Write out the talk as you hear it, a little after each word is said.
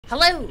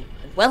Hello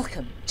and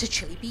welcome to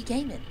Chili Bee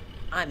Gaming.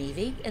 I'm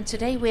Evie and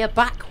today we are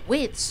back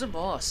with some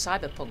more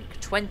Cyberpunk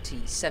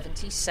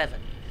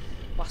 2077.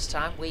 Last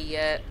time we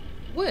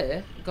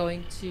were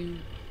going to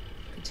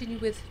continue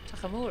with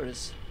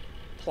Takemura's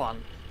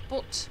plan,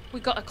 but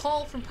we got a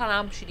call from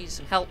Panam. She needed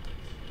some help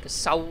because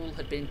Saul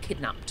had been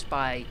kidnapped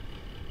by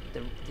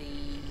the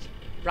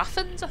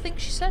Raffens, I think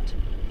she said.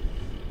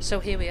 So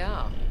here we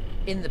are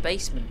in the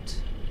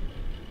basement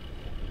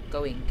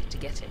going to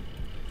get him.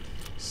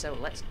 So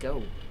let's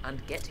go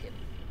and get him.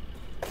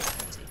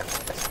 Take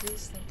all this,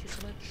 please. Thank you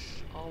so much.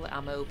 All the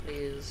ammo,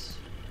 please.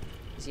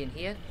 Is he in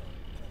here?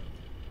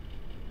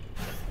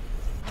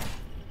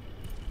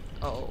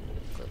 Oh,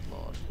 good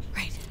lord.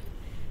 Right.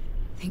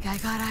 Think I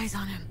got eyes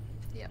on him.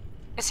 Yep.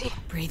 Is he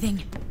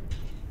breathing?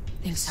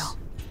 Think so.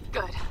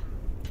 Good.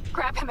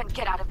 Grab him and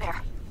get out of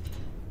there.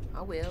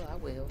 I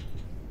will.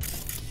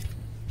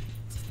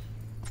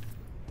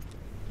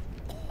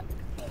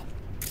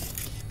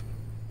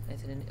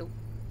 Anything in... Oh.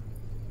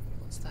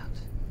 What's that?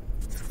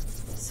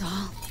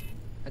 Saul?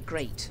 A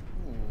grate.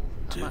 Ooh,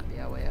 that might be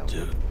our way out.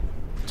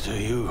 Do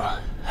you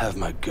have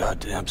my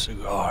goddamn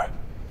cigar?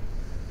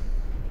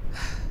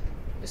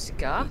 A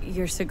cigar?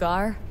 Your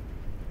cigar?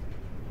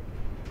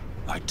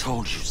 I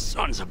told you,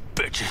 sons of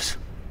bitches.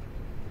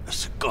 A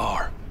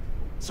cigar.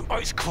 Some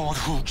ice cold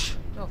hooch.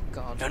 Oh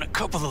god. And a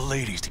couple of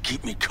ladies to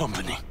keep me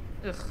company.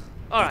 Ugh.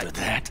 Alright. Either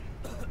that,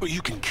 or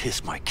you can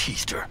kiss my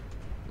keister.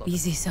 Look.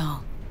 Easy,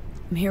 Saul.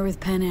 I'm here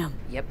with Panam.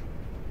 Yep.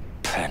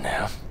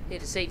 Panam? Here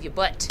to save your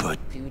butt, But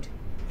dude.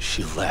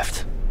 she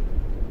left.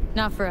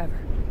 Not forever.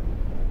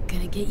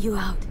 Gonna get you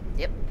out.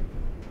 Yep.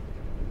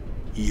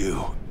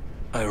 You.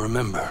 I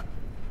remember.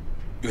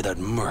 You're that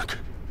merc.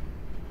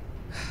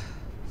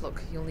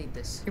 Look, you'll need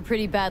this. You're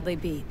pretty badly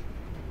beat.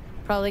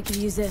 Probably could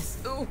use this.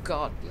 Oh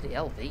god, bloody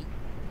hell, V.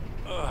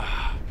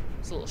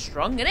 It's a little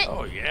strong, isn't it?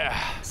 Oh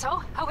yeah.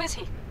 So, how is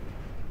he?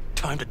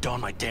 Time to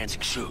don my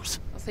dancing shoes.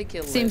 I think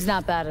he'll Seems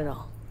not bad at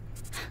all.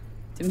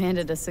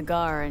 Demanded a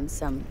cigar and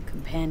some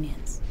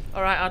companions.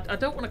 Alright, I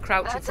don't want to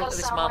crouch in front of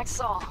this man. Like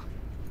Saul.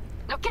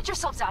 Now get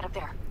yourselves out of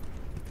there.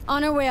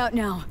 On our way out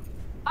now.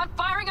 I'm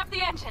firing up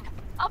the engine.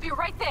 I'll be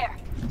right there.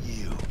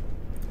 You.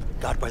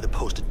 Got by the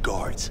posted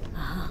guards.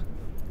 Uh-huh.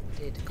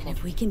 Did. Come And on.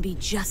 if we can be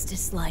just as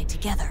sly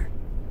together,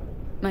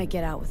 might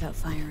get out without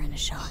firing a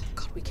shot.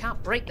 God, we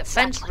can't break the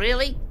fence,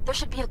 really? There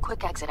should be a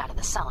quick exit out of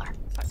the cellar.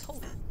 In fact,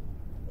 hold on.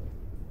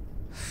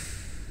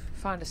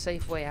 Find a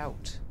safe way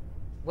out.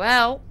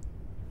 Well.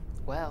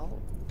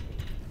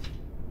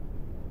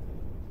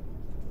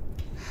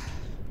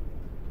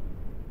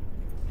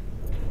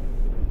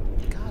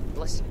 God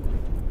bless you.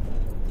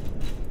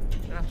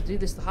 Gonna have to do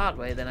this the hard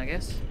way then, I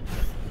guess.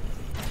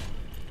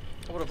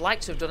 I would have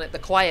liked to have done it the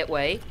quiet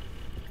way,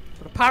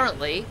 but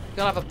apparently you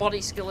gotta have a body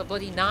skill of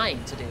bloody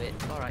 9 to do it.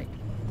 Alright.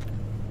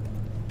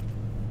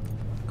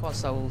 Come on,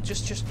 Saul.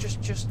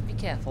 Just be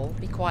careful.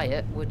 Be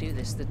quiet. We'll do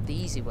this the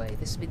easy way.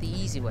 This will be the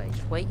easy way.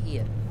 Just wait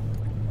here.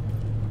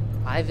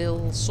 I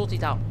will sort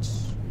it out.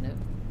 You know?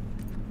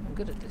 I'm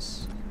good at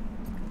this.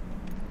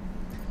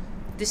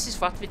 This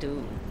is what we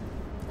do.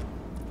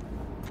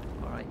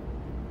 Alright.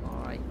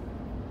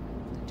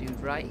 The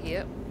dude right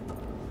here.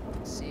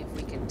 Let's see if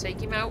we can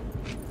take him out.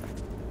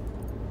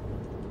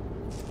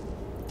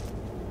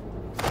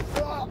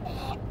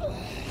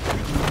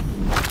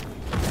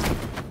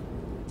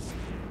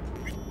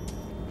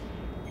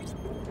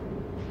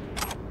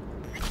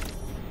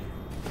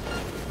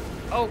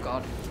 Oh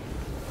god.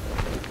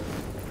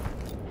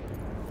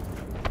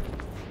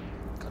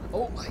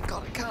 Oh my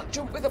god, I can't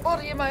jump with a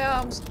body in my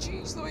arms.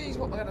 Jeez Louise,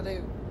 what am I gonna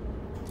do?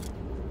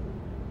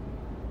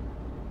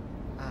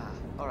 Ah,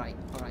 alright.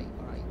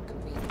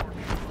 Can we...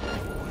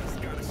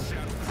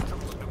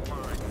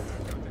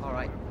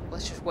 Alright,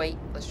 let's just wait.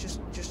 Let's just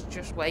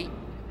wait.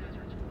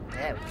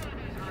 There we go.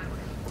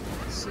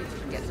 Let's see if we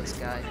can get this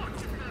guy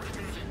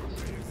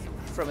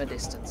from a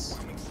distance.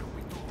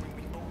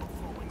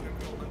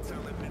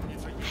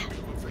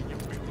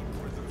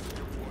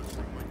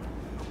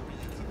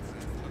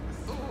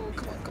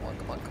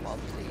 Come on,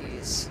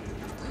 please.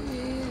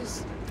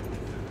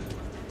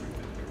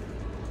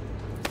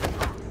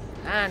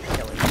 And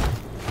kill him.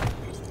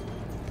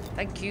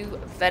 Thank you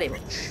very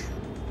much.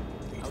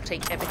 I'll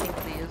take everything,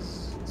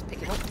 please. Let's pick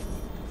him up.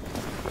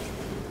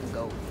 And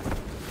go.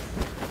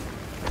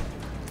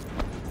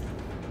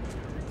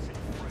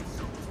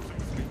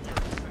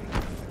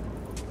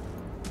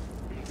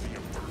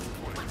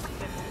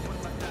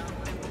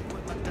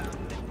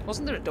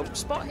 Wasn't there a dump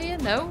spot here?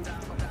 No?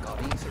 Oh my god,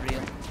 are you for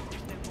real?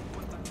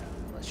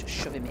 Let's just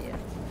shove him here.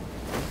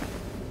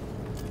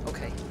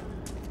 Okay.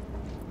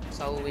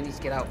 So we need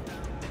to get out.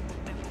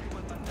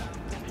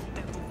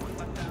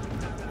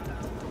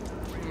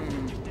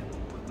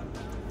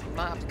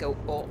 Might have to go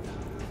up.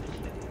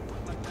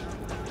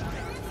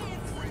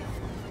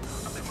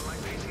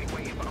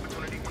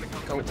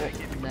 Go up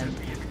and then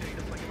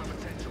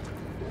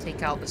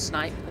take out the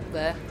snipe up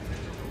there.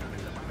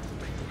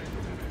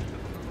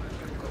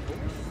 Go up.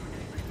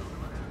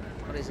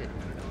 What is it?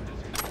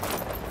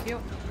 Thank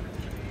you.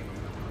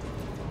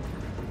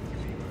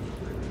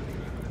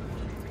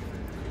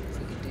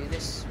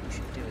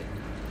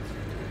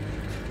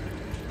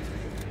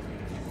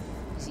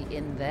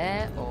 in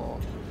there, or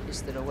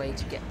is there a way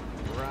to get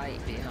right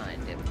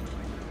behind him?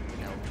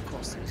 No, of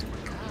course there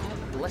isn't.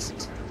 God bless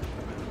it.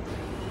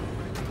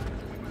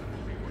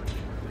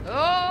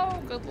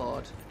 Oh, good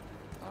lord.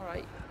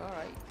 Alright,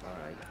 alright,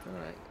 alright,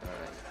 alright,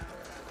 alright.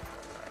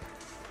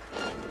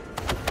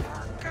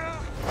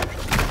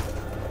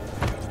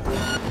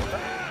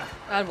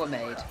 And we're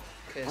made.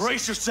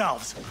 Brace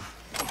yourselves!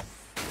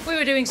 We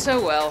were doing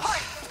so well.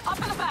 Alright,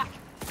 up in the back.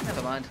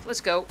 Never mind,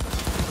 let's go.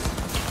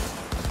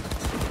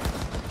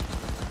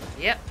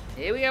 Yep,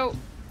 here we go.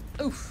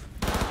 Oof.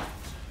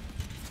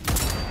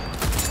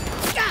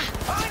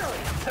 Finally!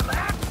 To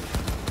that!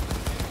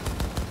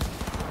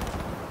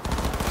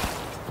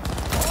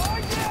 Oh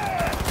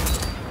yeah!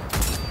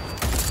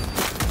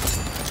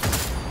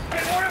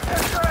 Hey, what if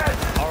this red?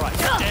 Alright,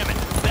 damn it.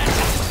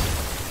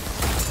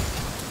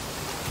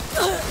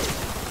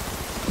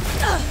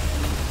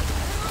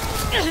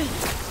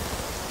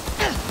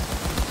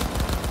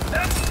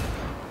 That's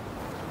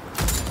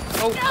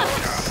Oh,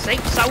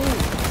 safe Saul.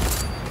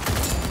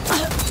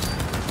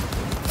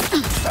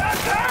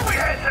 we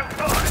had some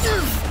fun!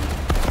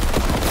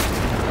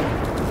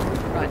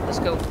 Right, let's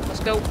go, let's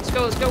go, let's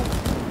go, let's go.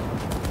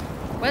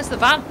 Where's the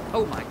van?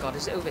 Oh my god,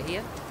 is it over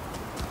here?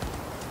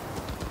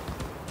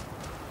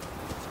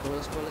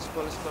 Let's go, let's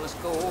go, let's go, let's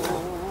go, let's go.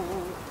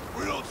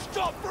 We don't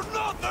stop for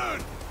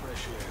nothing!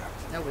 Fresh air.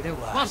 No, we don't.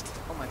 Come on.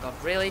 Oh my god,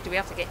 really? Do we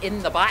have to get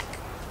in the back?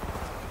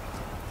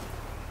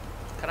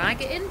 Can I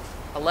get in?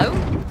 Hello?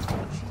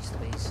 Jeez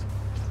Louise.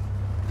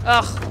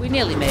 Ugh, we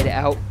nearly made it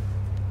out.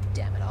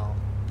 Damn it all.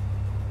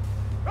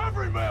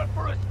 Every man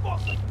for his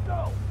fucking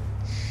self!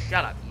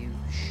 Shut up, you.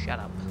 Shut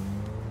up.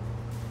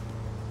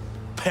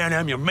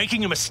 Panam, you're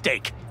making a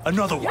mistake.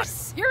 Another You're one.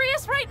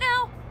 serious right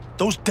now?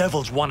 Those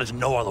devils wanted to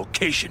know our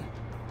location.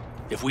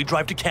 If we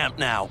drive to camp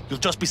now, you'll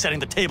just be setting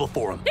the table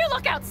for them. You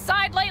look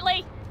outside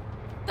lately?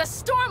 The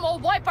storm will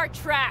wipe our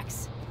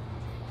tracks.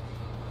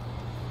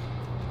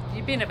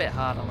 You've been a bit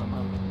hard on her,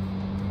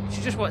 Mum. She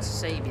just wants to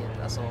save you,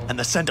 that's all. And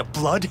the scent of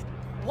blood?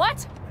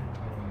 What?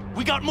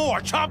 We got more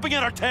chomping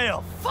at our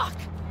tail. Fuck!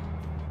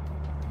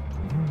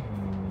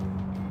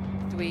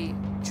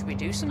 Should we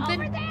do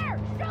something? Over there!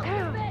 Shoot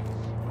him, bitch!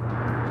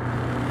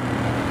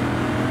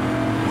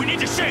 We need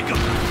to shake them.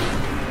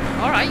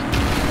 Alright.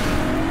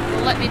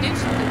 Well, let me do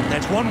something.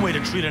 That's one way to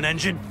treat an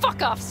engine.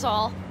 Fuck off,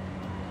 Saul.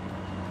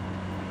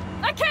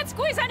 I can't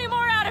squeeze any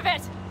more out of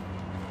it!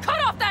 Cut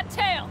off that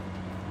tail!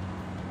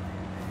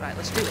 Right,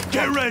 let's do it.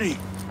 Get ready.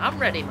 I'm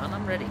ready, man.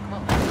 I'm ready. Come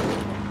on.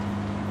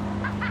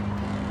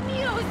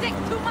 Music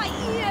to my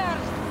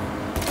ears!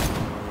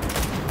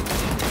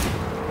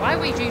 Why are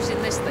we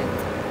using this thing?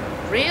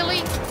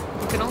 Really?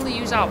 We can only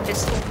use our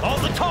pistol. All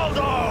the tall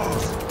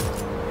doors.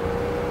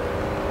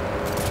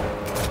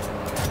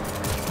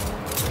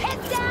 Head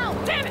down!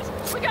 Damn it!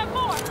 We got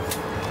more!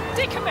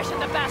 Decommission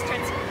the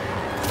bastards!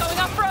 Going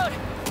off-road!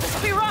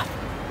 This'll be rough!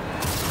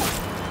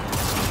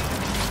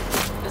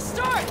 The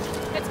storm!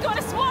 It's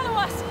gonna swallow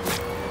us!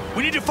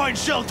 We need to find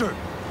shelter.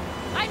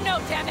 I know,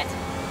 damn it!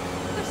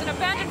 There's an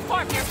abandoned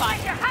farm nearby.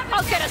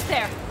 I'll get us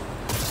there!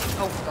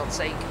 Oh, for God's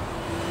sake.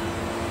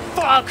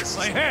 Fuck! this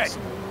My is head!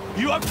 awesome.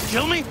 You up to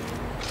kill me?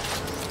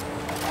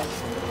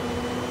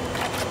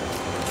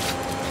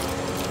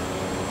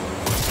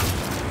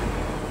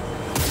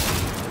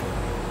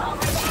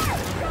 Over there!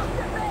 Drop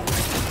the thing!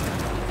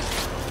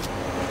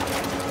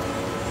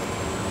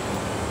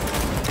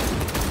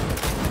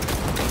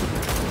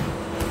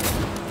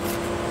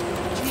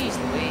 Jeez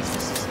Louise,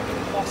 this is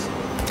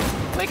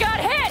impossible. We got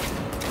hit!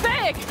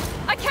 Big!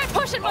 I can't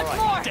push it much All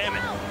more! right, damn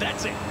it.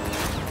 That's it.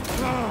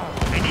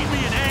 They need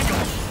me an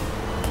angle.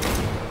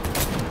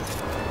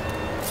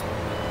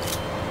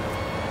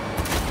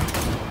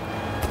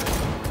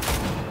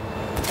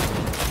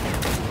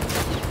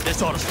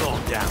 This ought to slow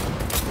him down.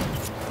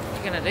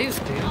 What are you gonna do,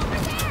 dude? Over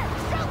there!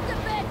 Shoot the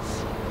bitch!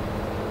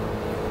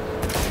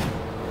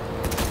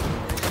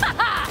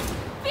 Haha!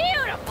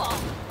 Beautiful!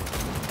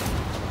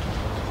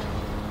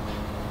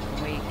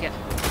 Can we get...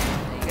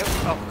 There you go.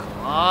 Oh,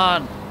 come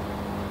on.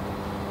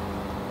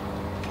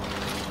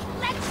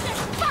 Let's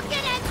just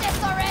fucking end this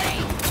already!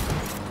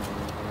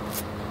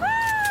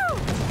 Woo!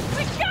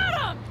 We got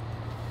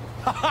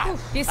him!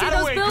 You see Atta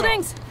those way, girl.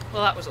 buildings?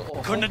 Well, that was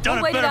awful. Couldn't have done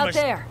We'll it wait it better. out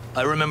there.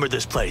 I remember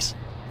this place.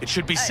 It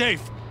should be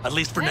safe, at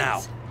least for now.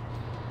 Thanks.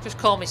 Just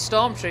call me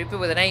Stormtrooper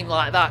with an aim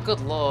like that.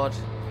 Good lord.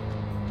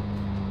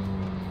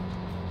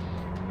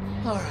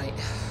 Alright.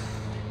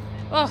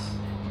 Oh,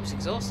 it was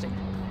exhausting.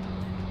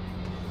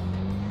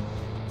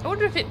 I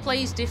wonder if it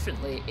plays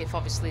differently if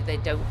obviously they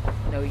don't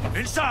know you,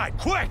 Inside,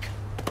 quick!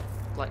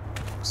 like,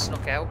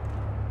 snuck out.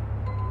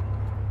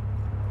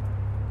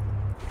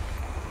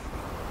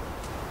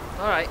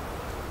 Alright.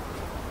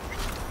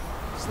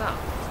 What's that?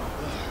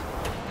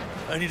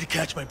 I need to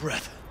catch my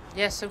breath.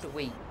 Yeah, so do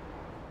we,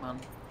 man.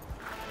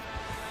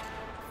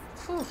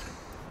 Phew.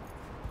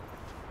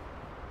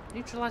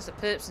 Neutralize the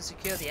perps and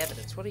secure the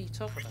evidence. What are you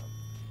talking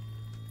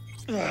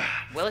about?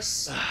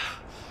 Willis?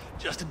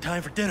 Just in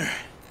time for dinner.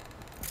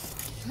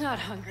 Not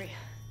hungry.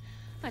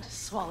 I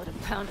just swallowed a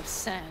pound of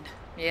sand.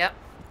 Yep.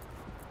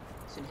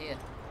 What's in here?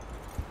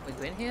 We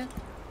go in here?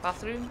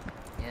 Bathroom?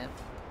 Yeah.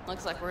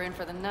 Looks like we're in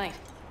for the night.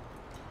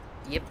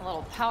 Yep. A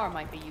little power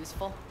might be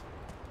useful.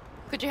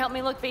 Could you help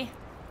me look, V?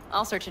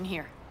 I'll search in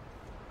here.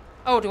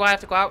 Oh, do I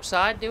have to go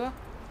outside, do I?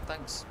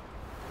 Thanks.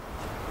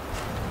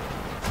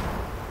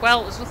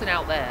 Well, there's nothing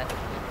out there.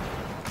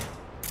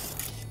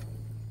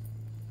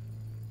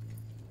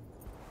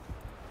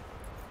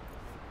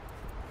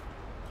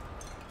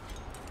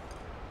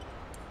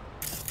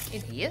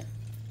 In here?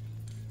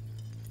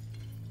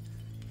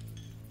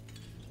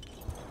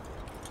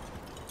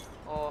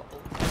 Oh.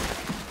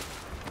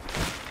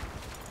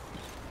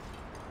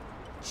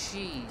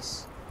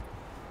 Jeez.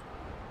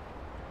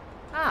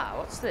 Ah,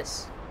 what's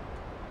this?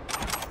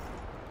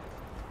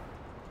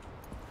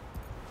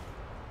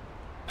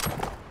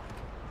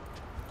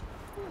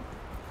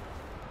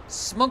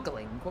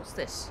 Smuggling? What's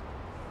this?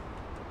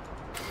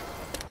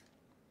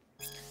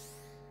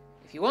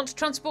 If you want to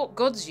transport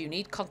goods, you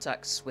need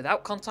contacts.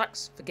 Without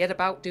contacts, forget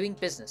about doing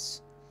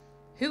business.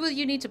 Who will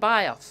you need to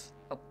buy off?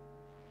 Oh.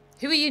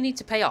 Who will you need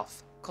to pay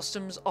off?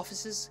 Customs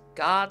officers,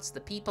 guards, the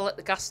people at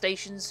the gas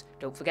stations.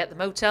 Don't forget the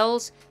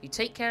motels. You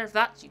take care of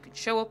that, you can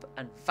show up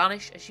and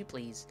vanish as you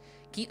please.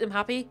 Keep them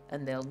happy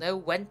and they'll know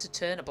when to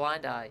turn a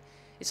blind eye.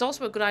 It's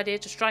also a good idea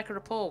to strike a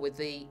rapport with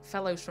the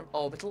fellows from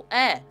Orbital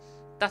Air.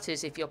 That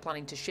is, if you're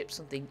planning to ship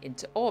something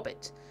into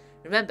orbit.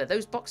 Remember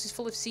those boxes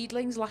full of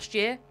seedlings last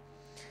year?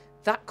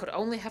 That could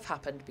only have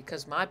happened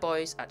because my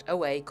boys at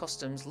OA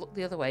Customs looked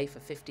the other way for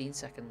 15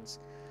 seconds.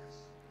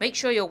 Make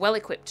sure you're well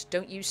equipped.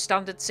 Don't use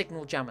standard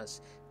signal jammers.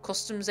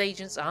 Customs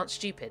agents aren't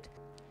stupid.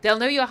 They'll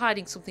know you're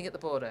hiding something at the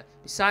border,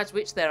 besides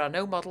which there are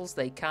no models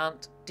they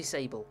can't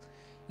disable.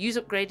 Use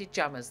upgraded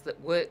jammers that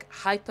work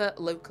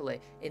hyper-locally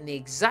in the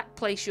exact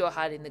place you're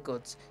hiding the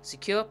goods.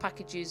 Secure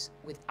packages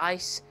with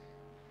ice,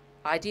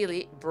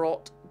 ideally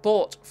bought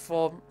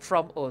from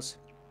us.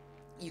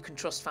 You can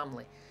trust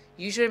family.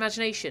 Use your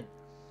imagination.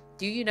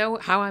 Do you know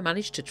how I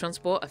managed to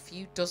transport a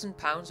few dozen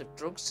pounds of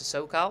drugs to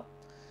SoCal?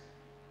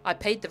 I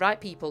paid the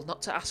right people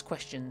not to ask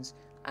questions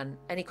and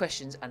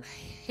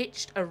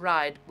hitched a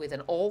ride with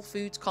an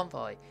all-foods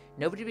convoy.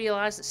 Nobody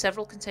realised that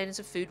several containers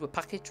of food were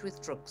packaged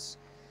with drugs.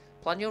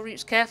 Plan your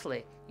routes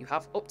carefully. You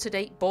have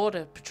up-to-date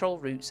border patrol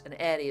routes and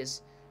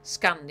areas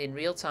scanned in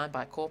real time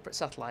by corporate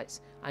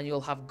satellites, and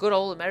you'll have good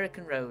old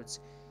American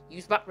roads.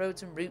 Use back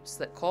roads and routes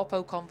that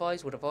corpo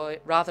convoys would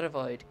rather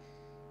avoid.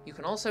 You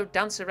can also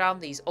dance around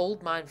these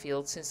old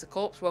minefields since the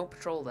corps won't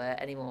patrol there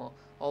anymore,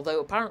 although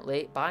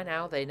apparently by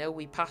now they know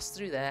we passed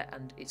through there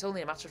and it's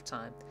only a matter of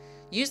time.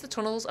 Use the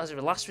tunnels as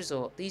a last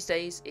resort. These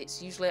days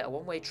it's usually a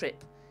one-way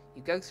trip.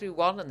 You go through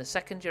one and the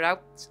second you're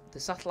out,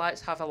 the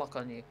satellites have a lock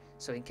on you.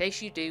 So in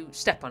case you do,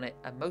 step on it,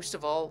 and most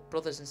of all,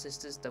 brothers and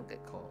sisters don't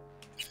get caught.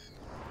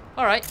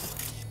 Alright.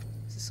 Is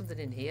there something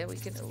in here we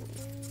can... Oh,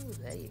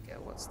 there you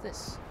go. What's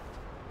this?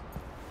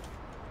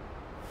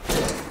 Hey,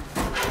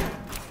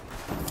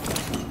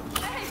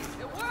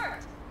 it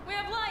worked! We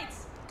have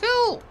lights!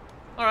 Cool!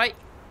 Alright.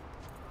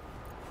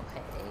 Oh,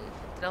 hey.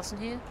 Anything else in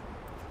here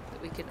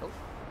that we can... Oh.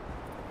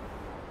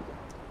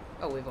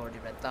 Oh, we've already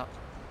read that.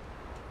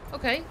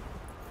 Okay.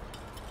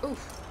 Oof. Oh,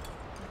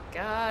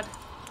 God.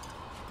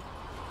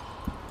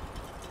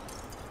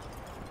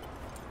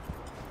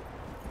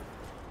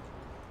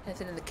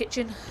 Anything in the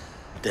kitchen?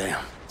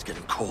 Damn, it's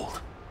getting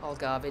cold. All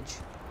garbage.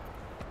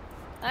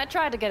 I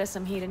tried to get us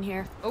some heat in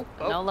here. Oh,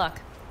 but no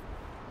luck.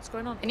 What's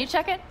going on? Can you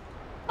check it?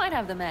 Might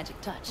have the magic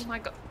touch. Oh my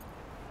God.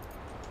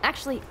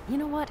 Actually, you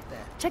know what?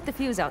 There. Check the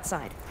fuse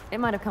outside.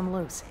 It might have come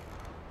loose.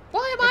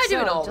 Why am I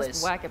doing all just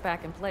this? Whack it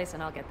back in place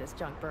and I'll get this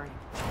junk burning.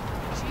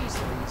 Jeez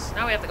Louise.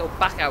 Now we have to go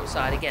back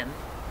outside again.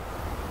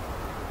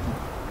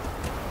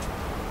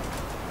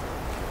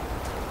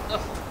 Ugh.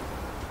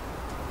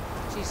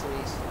 Jeez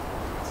Louise.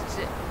 This is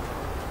it.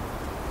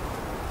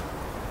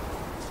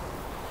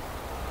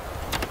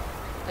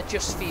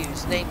 Adjust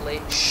fuse,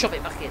 namely, shove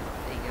it back in.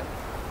 There you go.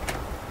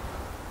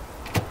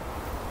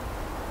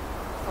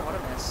 Oh, what a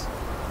mess.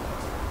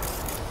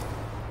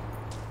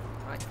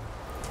 Right.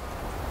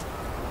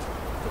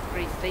 Good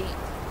grief, feet.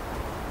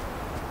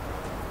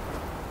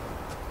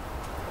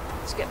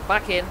 Let's get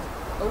back in.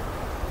 Oh.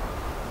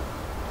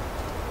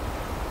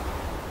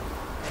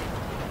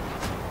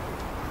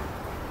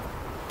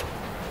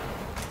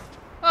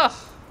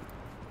 Oh.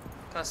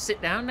 Can I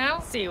sit down now?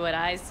 See what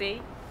I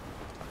see?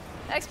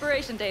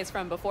 Expiration date's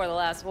from before the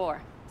last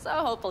war, so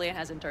hopefully it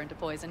hasn't turned to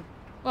poison.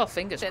 Well,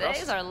 fingers crossed.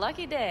 Today's our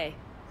lucky day.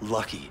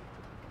 Lucky.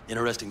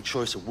 Interesting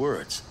choice of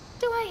words.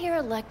 Do I hear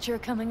a lecture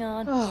coming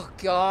on? Oh,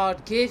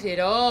 God, give it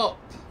up.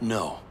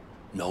 No.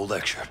 No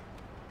lecture.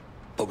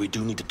 But we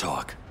do need to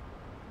talk.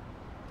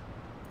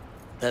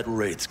 That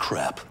raid's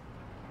crap.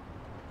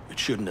 It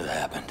shouldn't have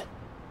happened.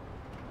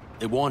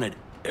 They wanted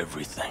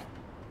everything.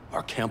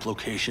 Our camp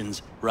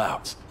locations,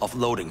 routes,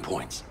 offloading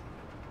points.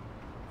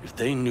 If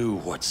they knew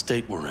what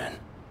state we're in,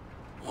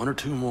 one or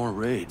two more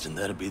raids and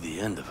that'd be the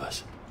end of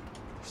us.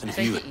 And if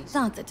you... It's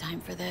not the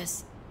time for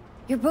this.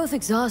 You're both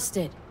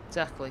exhausted.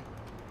 Exactly.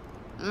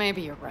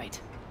 Maybe you're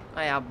right.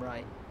 I am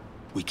right.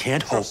 We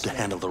can't hope to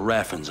handle the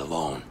Raffins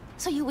alone.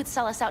 So you would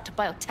sell us out to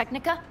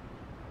Biotechnica?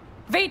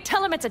 V,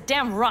 tell him it's a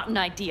damn rotten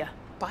idea.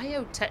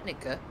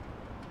 Biotechnica?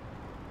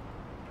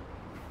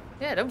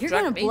 Yeah, don't You're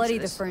drag gonna me into bloody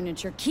the this.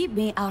 furniture. Keep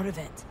me out of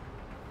it.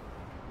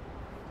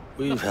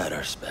 We've had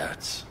our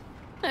spats.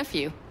 A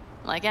few.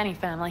 Like any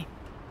family.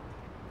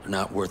 They're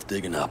not worth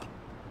digging up.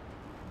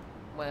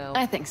 Well,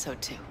 I think so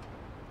too.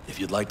 If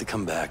you'd like to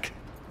come back,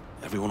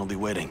 everyone will be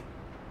waiting.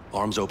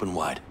 Arms open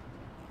wide.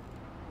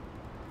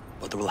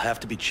 But there will have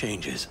to be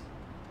changes.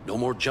 No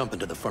more jumping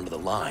to the front of the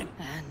line.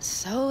 And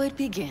so it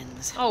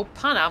begins. oh,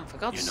 Panam, for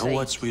God's You sake. know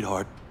what,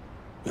 sweetheart?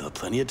 We'll have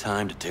plenty of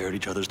time to tear at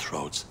each other's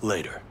throats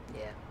later.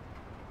 Yeah.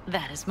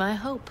 That is my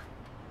hope.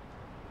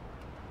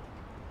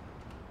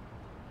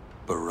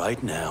 But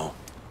right now,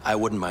 I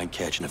wouldn't mind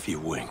catching a few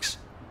winks.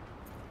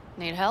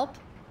 Need help?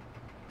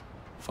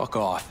 Fuck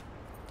off.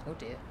 Oh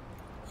dear.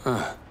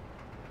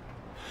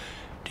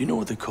 Do you know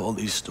what they call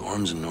these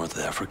storms in North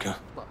Africa?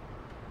 What?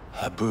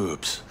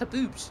 Haboobs. Her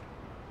boobs.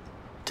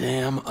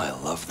 Damn, I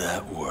love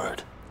that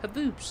word. Her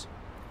boobs.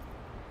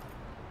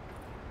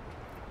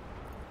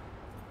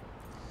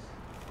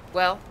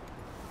 Well,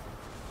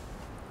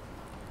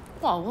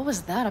 Whoa, what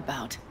was that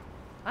about?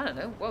 I don't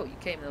know. Whoa, you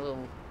came in a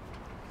little...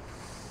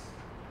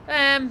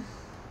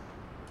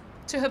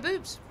 To her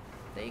boobs.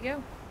 There you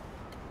go.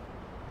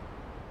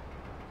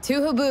 To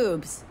her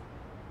boobs.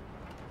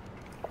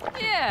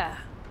 Yeah.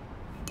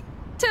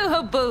 To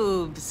her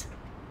boobs.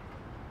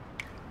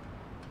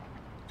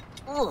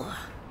 Ugh.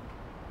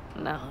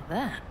 Now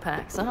that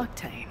packs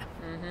octane.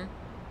 Mm-hmm.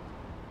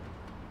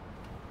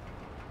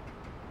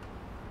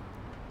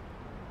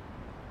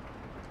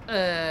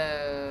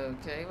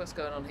 Okay, what's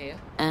going on here?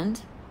 And?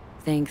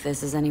 Think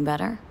this is any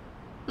better?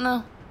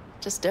 No,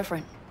 just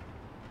different.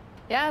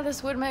 Yeah,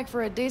 this would make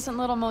for a decent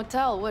little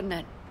motel, wouldn't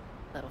it?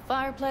 Little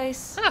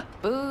fireplace, Huh.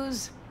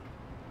 booze.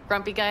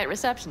 Grumpy guy at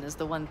reception is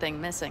the one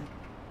thing missing.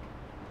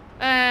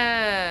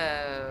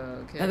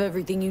 Okay. Have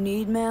everything you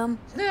need, ma'am?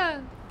 Yeah.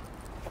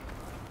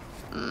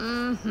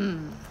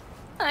 Mm-hmm.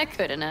 I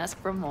couldn't ask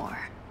for more.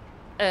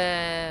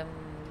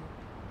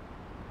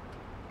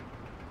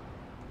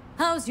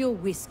 How's your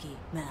whiskey,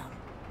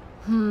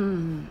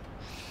 ma'am?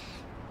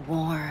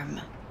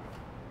 Warm.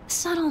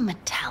 Subtle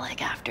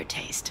metallic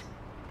aftertaste.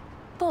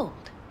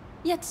 Bold,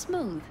 yet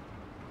smooth.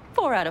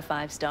 4 out of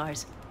 5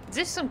 stars. Is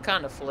this some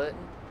kind of flirting?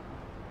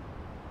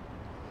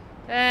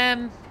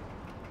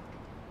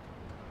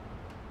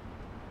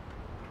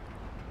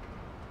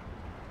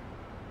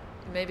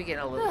 Maybe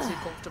getting a little too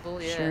comfortable,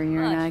 yeah. Sure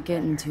you're much not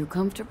getting too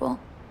comfortable?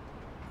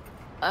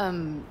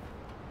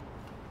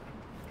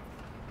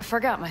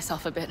 Forgot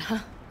myself a bit, huh?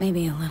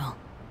 Maybe a little.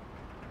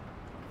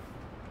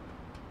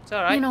 It's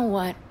alright. You know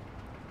what?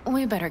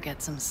 We better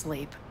get some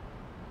sleep.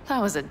 That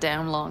was a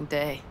damn long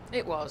day.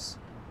 It was.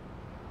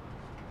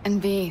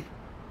 And V,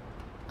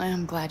 I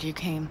am glad you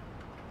came.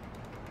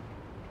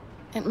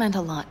 It meant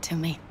a lot to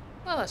me.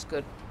 Well, that's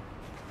good.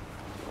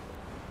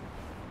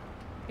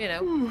 You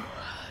know.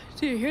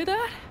 Do you hear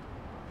that?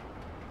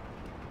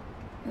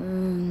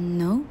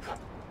 Nope.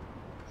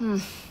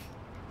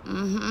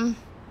 Mm-hmm.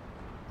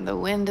 The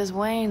wind has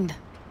waned.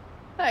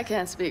 I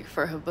can't speak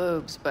for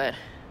Haboobs, but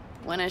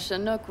when a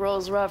Chinook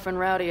rolls rough and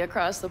rowdy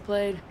across the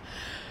plain,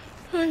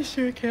 I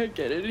sure can't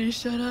get any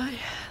shut-eye.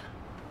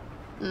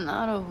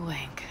 Not a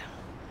wink.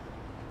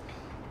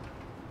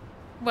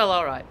 Well,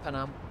 alright,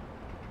 Panam.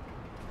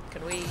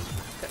 Can we...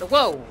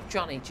 Whoa,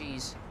 Johnny,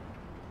 jeez.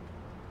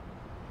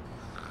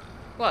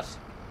 What?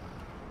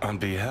 On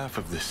behalf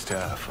of the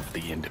staff of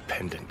the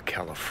Independent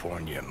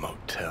California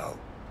Motel,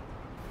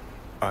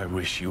 I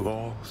wish you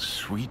all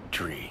sweet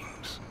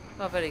dreams.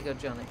 Oh, very good,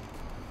 Johnny.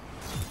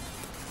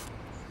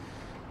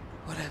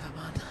 Whatever,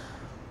 man.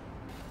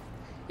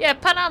 Yeah,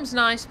 Panam's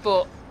nice,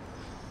 but...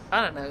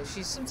 I don't know,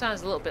 she's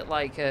sometimes a little bit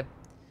like a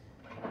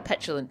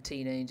petulant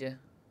teenager.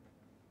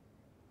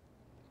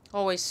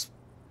 Always,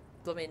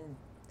 I mean,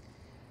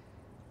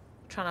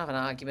 trying to have an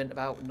argument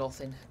about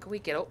nothing. Can we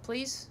get up,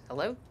 please?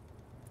 Hello?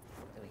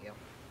 There we go.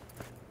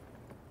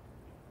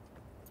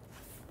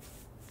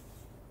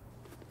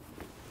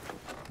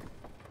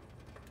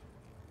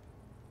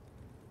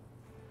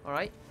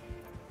 Alright.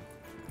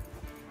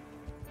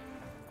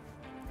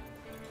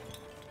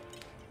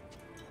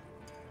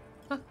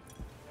 Huh.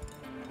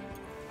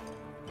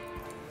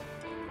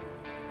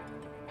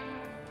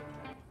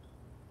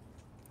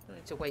 Don't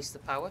need to waste the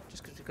power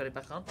just because we've got it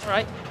back on.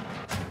 Alright.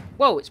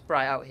 Whoa, it's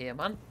bright out here,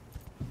 man.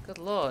 Good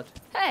lord.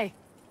 Hey,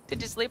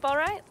 did you sleep all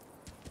right?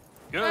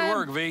 Good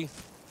work, V.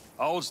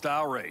 Old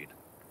style raid.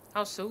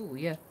 How so?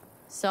 Yeah.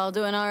 Saul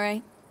doing all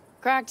right?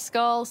 Cracked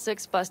skull,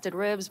 6 busted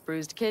ribs,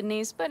 bruised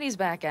kidneys, but he's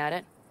back at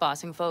it,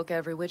 bossing folk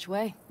every which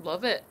way.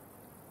 Love it.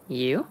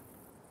 You?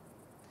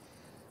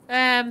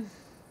 Yeah,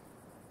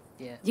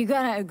 You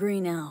gotta agree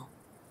now.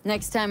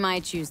 Next time I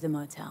choose the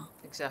motel.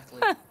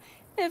 exactly.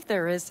 If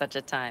there is such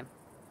a time.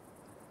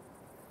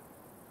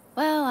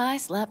 Well, I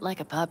slept like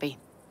a puppy.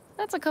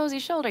 That's a cozy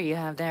shoulder you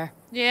have there.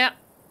 Yeah.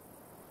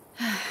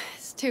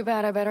 It's too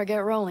bad I better get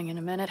rolling in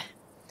a minute.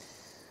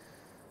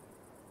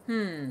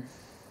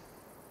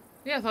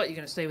 Yeah, I thought you were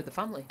going to stay with the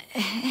family.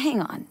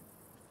 Hang on.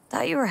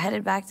 Thought you were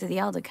headed back to the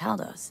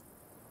Aldecaldos.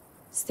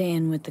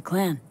 Staying with the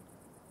clan.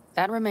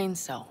 That remains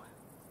so.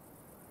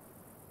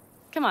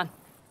 Come on.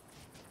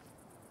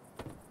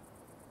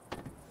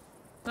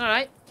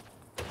 Alright.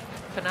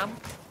 Panam.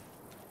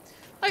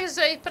 Like I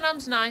say,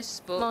 Panam's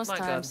nice, but Most my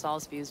times god. Saul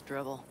spews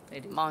drivel.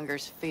 They do.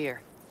 Mongers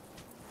fear.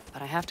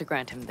 But I have to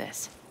grant him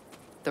this.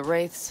 The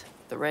Wraiths,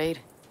 the raid,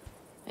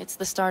 it's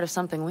the start of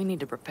something we need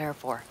to prepare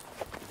for.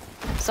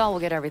 Saul will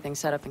get everything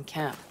set up in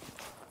camp.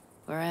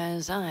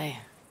 Whereas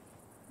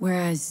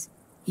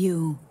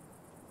you...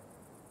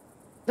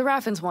 The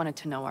Raffins wanted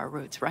to know our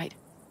roots, right?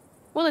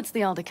 Well, it's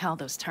the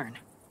Aldecaldo's turn.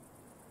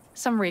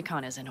 Some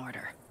recon is in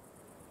order.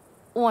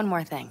 One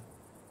more thing.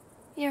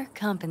 Your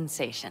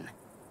compensation.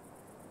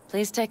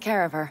 Please take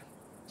care of her.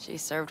 She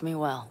served me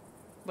well.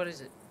 What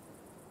is it?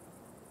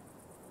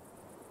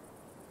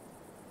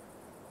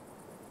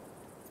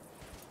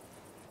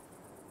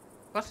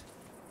 What?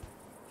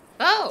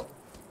 Oh!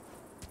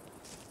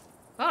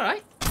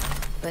 Alright.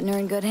 Putting her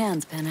in good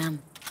hands, Panam.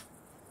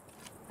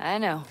 I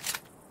know.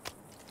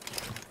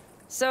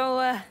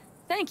 So,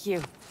 thank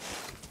you.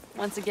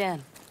 Once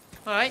again.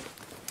 Alright.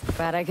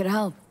 Glad I could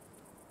help.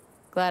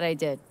 Glad I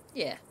did.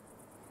 Yeah.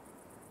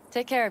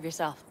 Take care of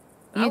yourself.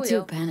 I You too,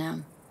 will.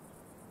 Panam.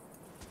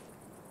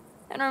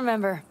 And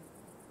remember,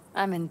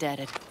 I'm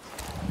indebted.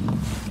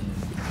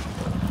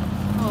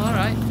 Oh,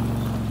 alright.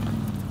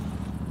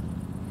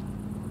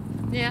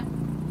 Yeah.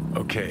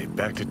 Okay,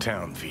 back to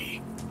town,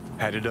 V.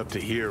 Headed up to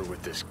here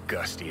with this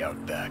gusty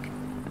outback.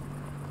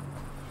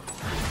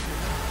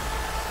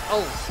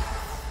 Oh.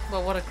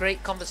 Well, what a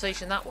great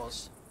conversation that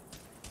was.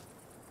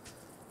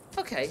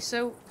 Okay,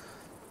 so...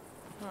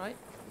 Alright.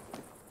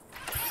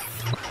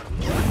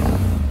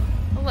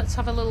 Well, let's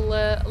have a little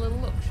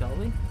look, shall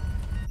we?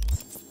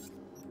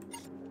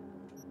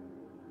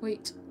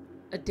 Wait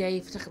a day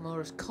for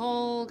Takemura's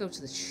call, go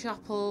to the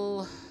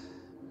chapel.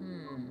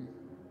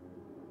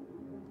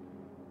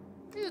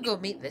 Maybe we'll go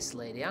meet this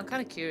lady. I'm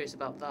kind of curious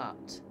about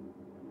that.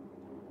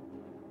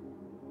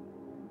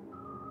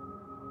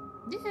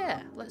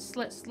 Yeah, let's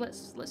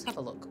have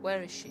a look.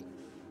 Where is she?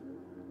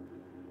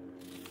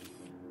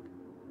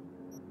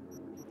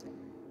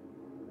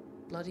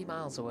 Bloody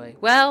miles away.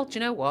 Well, do you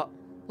know what?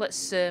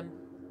 Let's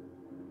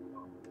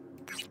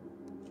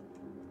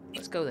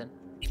go then.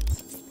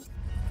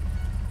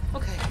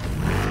 Okay.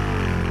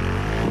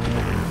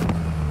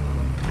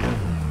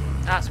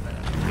 That's better.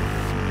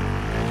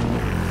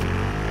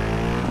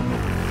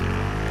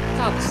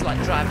 God, this is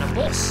like driving a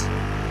bus. Is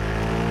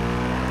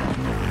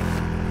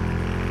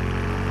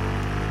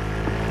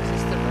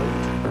this the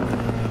road?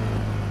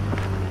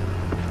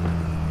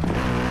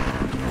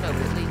 No, but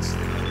it leads to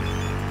the road.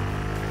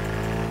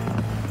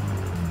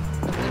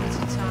 A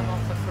limited time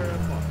offer for a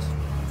what?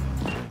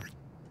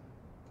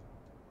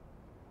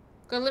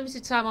 Got a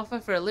limited time offer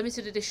for a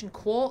limited edition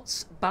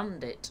quartz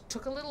bandit.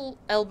 Took a little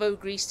elbow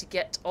grease to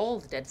get all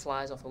the dead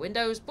flies off her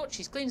windows, but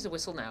she's clean as a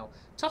whistle now.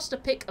 Tossed a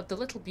pic of the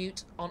little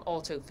beaut on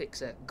auto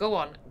fixer. Go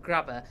on,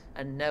 grab her,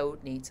 and no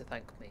need to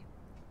thank me.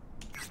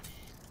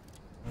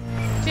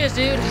 Cheers,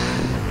 dude.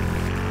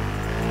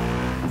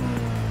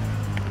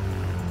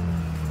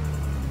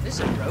 This is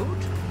a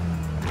road?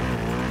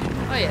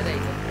 Oh yeah, there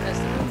you go. There's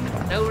the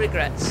road. No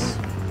regrets.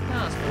 No,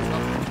 I suppose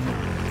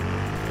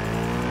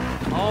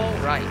not. All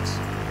right.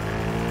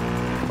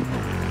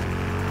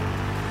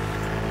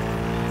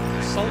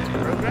 Salt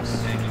progress.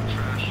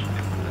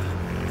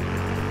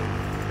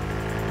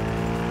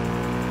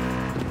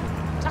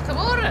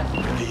 Takemura!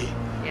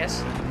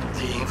 Yes?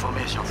 The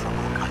information from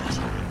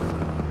Okada-san,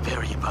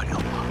 very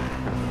valuable.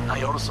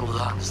 I also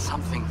learned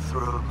something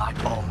through my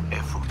own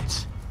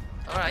efforts.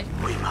 Alright.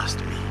 We must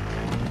meet.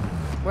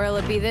 Where'll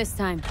it be this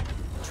time?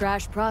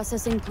 Trash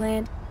processing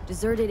plant?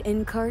 Deserted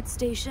in-cart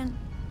station?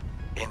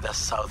 In the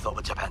south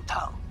of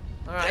Japantown,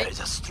 there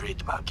is a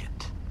street market.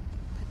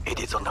 It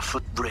is on the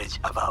footbridge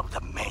above the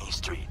main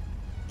street.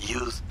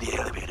 Use the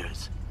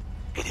elevators.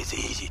 It is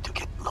easy to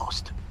get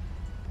lost.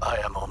 I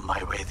am on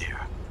my way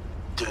there.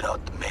 Do not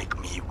make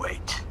me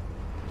wait.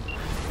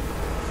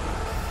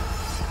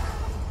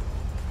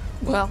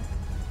 Well,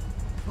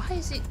 why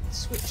is it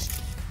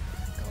switched?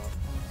 God,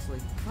 honestly,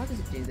 why does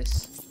it do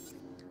this?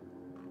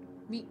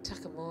 Meet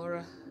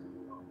Takemura.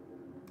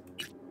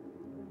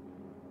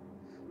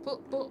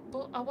 But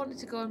I wanted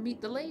to go and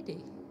meet the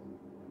lady.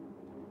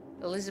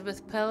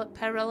 Elizabeth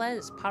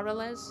Parallez?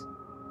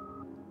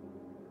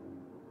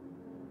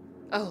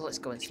 Oh, let's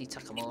go and see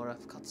Takemura,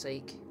 for God's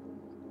sake.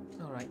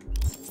 Alright.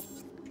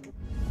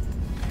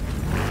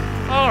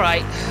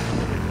 Alright.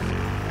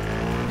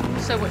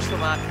 So much for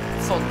my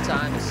fun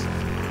times.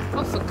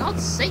 Oh, for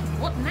God's sake,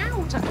 what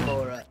now,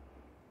 Takemura?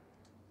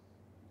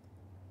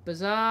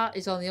 Bazaar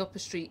is on the upper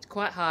street,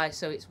 quite high,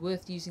 so it's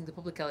worth using the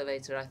public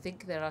elevator. I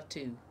think there are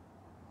two.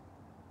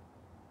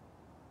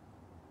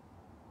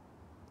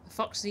 The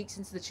fox sneaks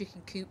into the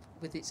chicken coop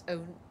with its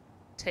own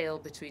tail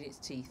between its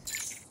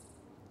teeth.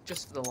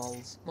 Just for the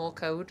lols. More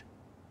code.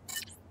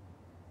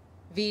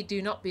 V,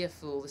 do not be a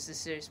fool. This is a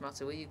serious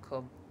matter. Will you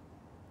come?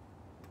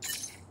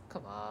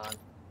 Come on.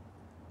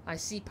 I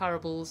see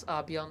parables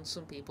are beyond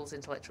some people's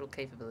intellectual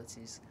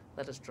capabilities.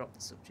 Let us drop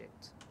the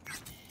subject.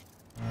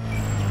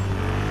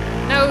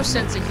 No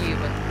sense of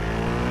humor.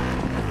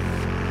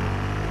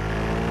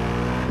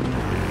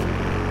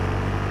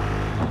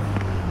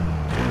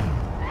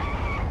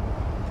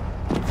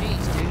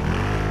 Jeez, dude.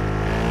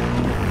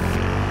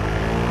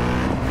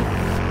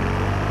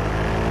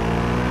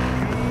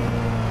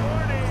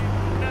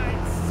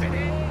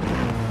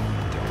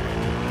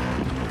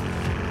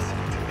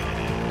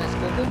 Let's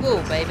go, go, go,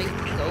 baby.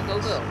 Go, go,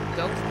 go.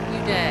 Don't you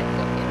dare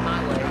get in my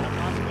way.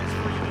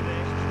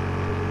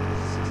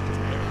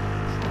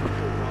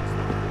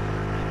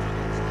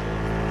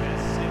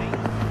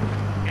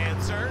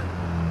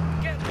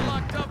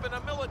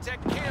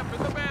 Militech camp in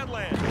the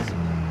Badlands.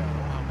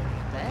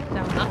 There,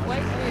 down that way.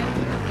 Oh, yeah.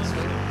 This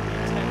way.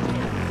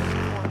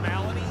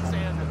 Formalities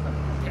and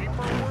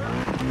paperwork.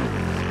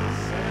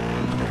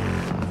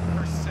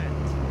 70%.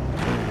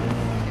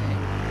 Okay.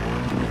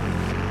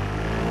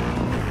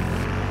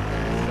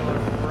 So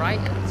right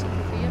at the top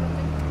of here, I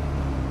think.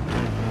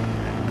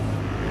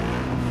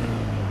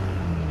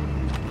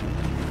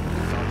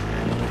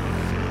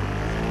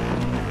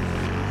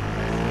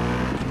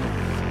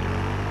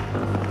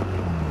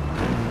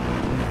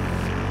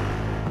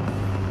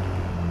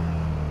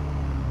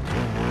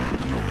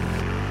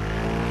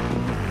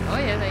 Oh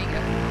yeah, there you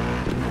go.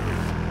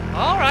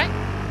 All right.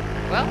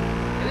 Well,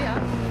 here we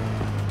are.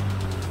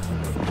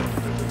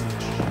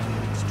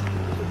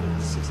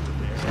 So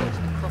it's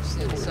across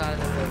the other side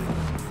of the road.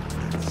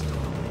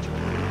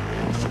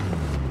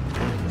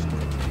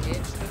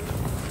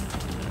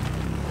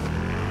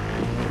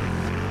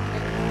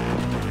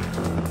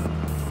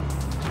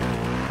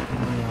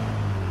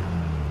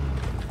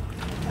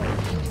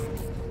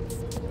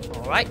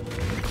 All right.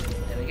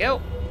 There we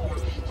go.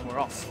 And we're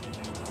off.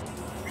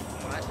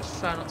 Right, let's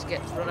try not to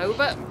get run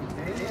over.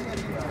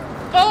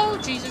 Oh,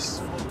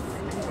 Jesus.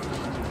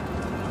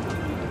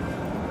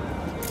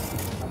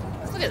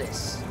 Look at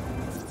this.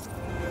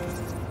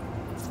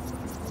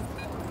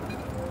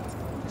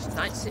 Just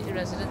Night City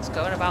residents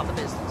going about the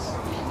business.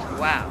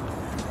 Wow.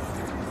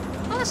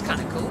 Oh, that's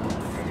kind of cool.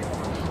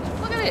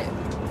 Look at it.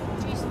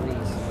 Jeez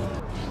Louise.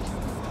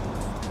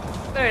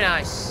 Very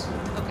nice.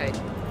 Okay.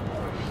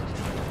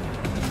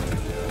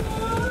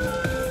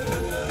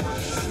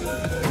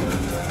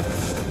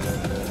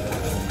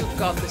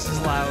 God, this is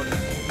loud.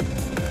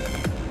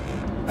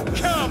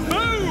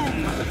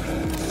 Kaboom!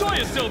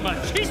 Soy still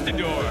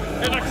Machistador!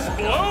 An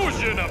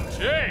explosion of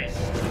taste!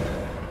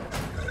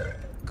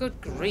 Good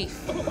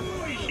grief.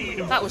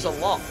 That was a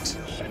lot.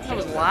 That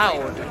was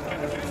loud.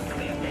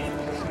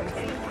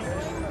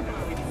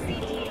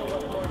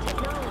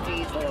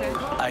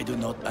 I do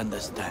not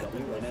understand.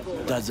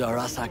 Does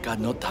Arasaka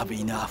not have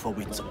enough of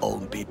its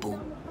own people?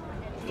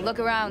 Look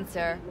around,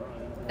 sir.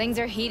 Things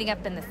are heating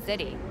up in the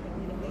city.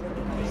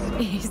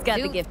 He's got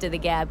the gift of the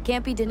gab.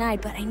 Can't be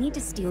denied, but I need to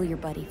steal your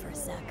buddy for a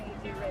sec.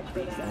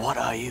 What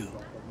are you?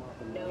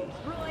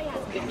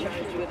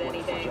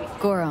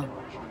 Goro,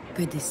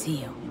 good to see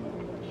you.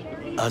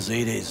 As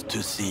it is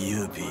to see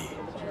you, V.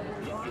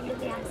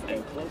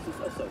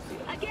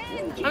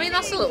 I mean,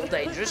 that's a little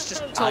dangerous,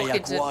 just I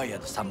talking to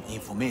acquired some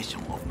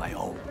information of my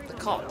own. the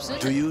cops,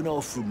 isn't Do it? you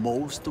know who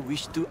most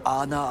wish to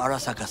honor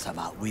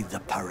Arasaka-sama with the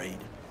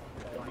parade?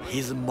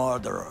 His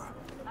murderer.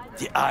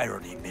 The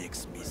irony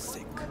makes me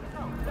sick.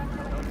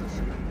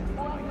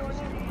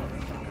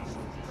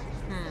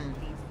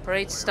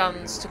 Parade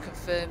stands to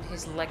confirm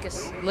his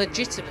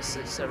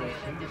legitimacy, sorry.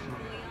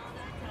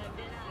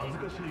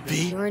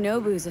 V?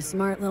 Yorinobu's a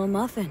smart little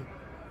muffin.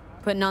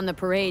 Putting on the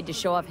parade to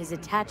show off his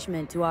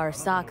attachment to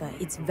Arasaka,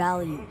 its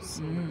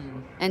values.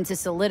 And to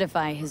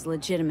solidify his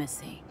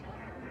legitimacy.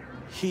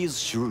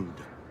 He's shrewd.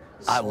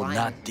 I will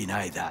not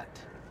deny that.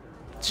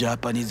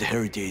 Japanese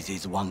heritage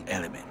is one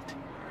element.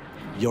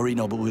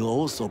 Yorinobu will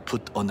also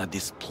put on a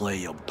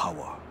display of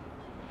power.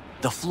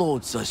 The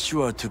floats are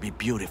sure to be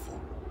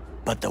beautiful,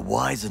 but the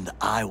wizened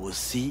eye will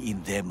see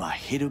in them a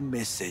hidden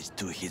message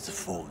to his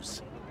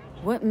foes.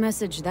 What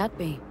message that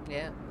be?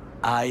 Yeah.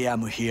 I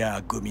am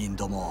here,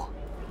 Gumindomo.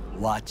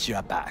 Watch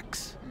your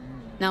backs.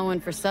 Not one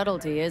for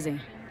subtlety, is he?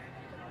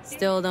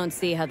 Still don't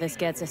see how this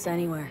gets us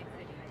anywhere.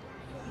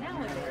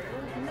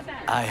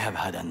 I have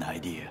had an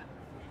idea.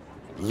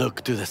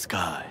 Look to the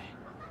sky.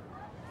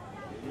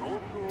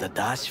 The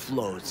dash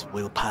floats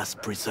will pass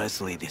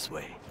precisely this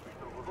way.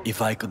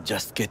 If I could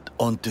just get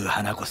onto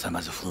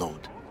Hanako-sama's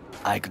float,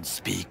 I could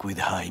speak with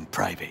her in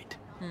private.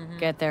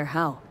 Get there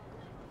how?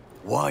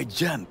 Why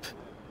jump?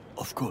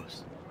 Of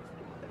course.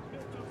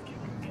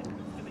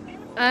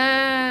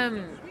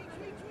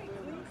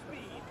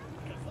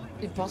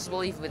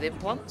 Impossible even with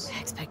implants?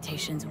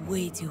 Expectations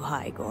way too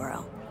high,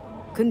 Goro.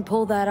 Couldn't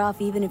pull that off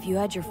even if you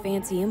had your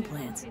fancy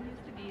implants.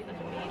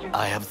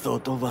 I have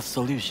thought of a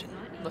solution.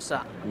 What's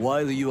that?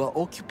 While you are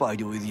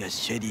occupied with your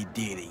shady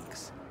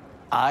dealings,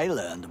 I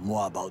learned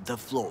more about the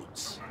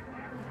floats.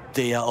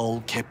 They are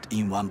all kept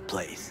in one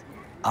place,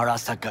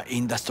 Arasaka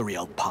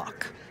Industrial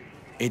Park.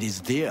 It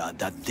is there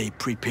that they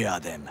prepare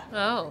them.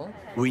 Oh.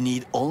 We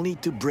need only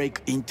to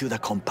break into the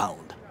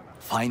compound,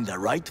 find the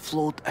right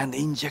float and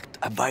inject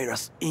a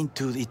virus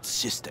into its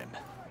system.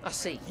 I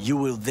see. You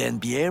will then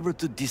be able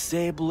to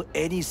disable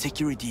any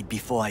security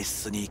before I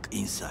sneak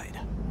inside.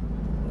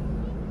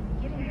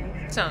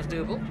 Sounds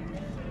doable.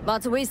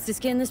 Lots of ways to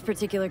skin this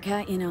particular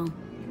cat, you know.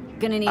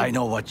 Gonna need... I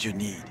know what you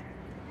need.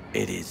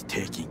 It is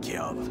taken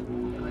care of.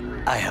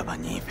 I have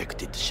an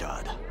infected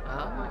shard.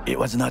 Oh. It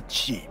was not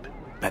cheap,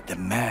 but the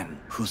man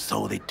who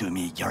sold it to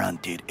me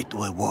guaranteed it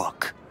will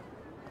work.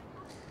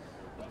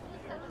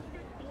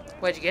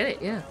 Where'd you get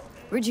it? Yeah.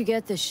 Where'd you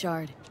get this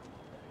shard?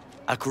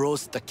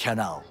 Across the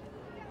canal.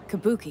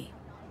 Kabuki.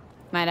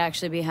 Might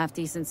actually be half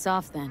decent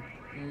soft then.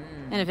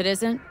 And if it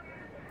isn't,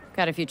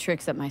 got a few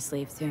tricks up my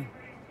sleeve too.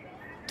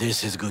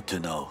 This is good to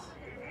know.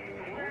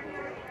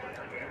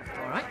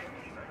 All right.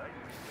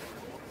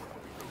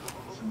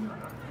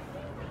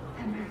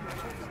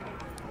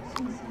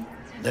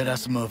 Let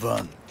us move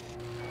on.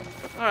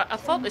 All right. I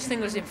thought this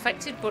thing was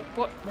infected, but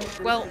what?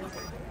 Well.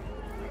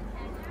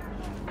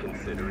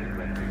 Considering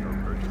renting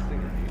or purchasing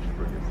a niche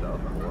for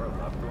yourself or a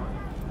loved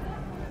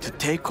one? To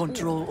take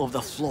control of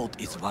the float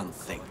is one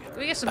thing, Can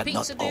we get some but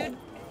pizza, not all. dude?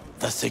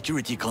 The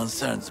security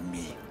concerns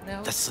me,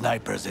 No. the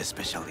snipers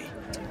especially.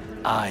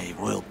 I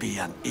will be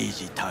an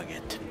easy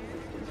target.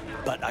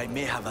 But I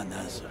may have an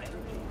answer.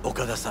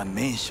 Okada-san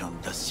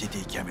mentioned the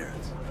city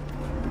cameras.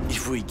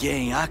 If we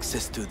gain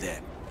access to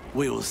them,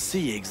 we will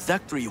see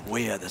exactly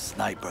where the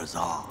snipers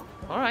are.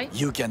 All right.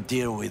 You can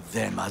deal with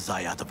them as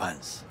I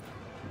advance.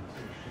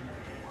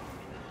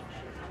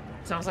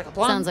 Sounds like a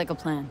plan. Sounds like a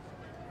plan.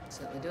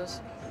 Certainly does.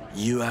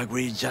 You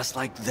agree just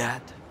like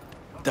that?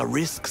 The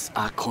risks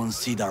are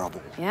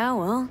considerable. Yeah,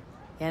 well,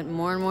 getting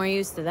more and more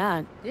used to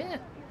that. Yeah.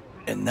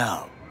 And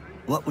now,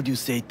 what would you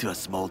say to a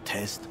small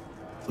test?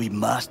 We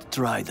must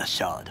try the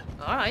shard.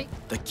 All right.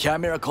 The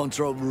camera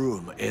control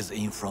room is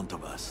in front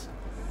of us.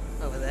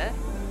 Over there.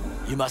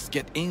 You must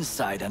get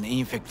inside and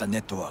infect the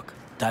network.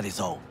 That is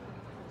all.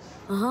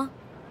 Uh-huh.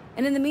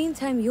 And in the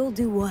meantime, you'll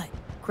do what?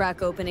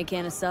 Crack open a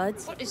can of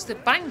suds? What is the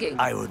banging?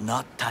 I will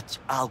not touch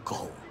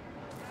alcohol.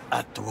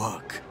 At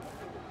work,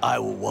 I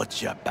will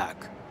watch your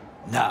back.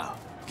 Now,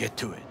 get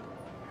to it.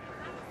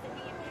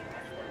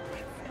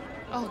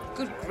 Oh,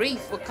 good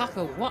grief,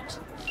 Wakako, what?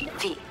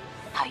 V,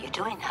 how you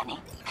doing, honey?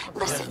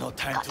 Listen, no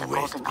time got to a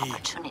waste, golden V.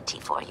 opportunity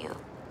for you.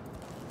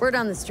 Word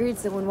on the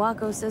streets that when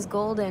Wako says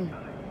golden,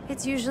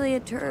 it's usually a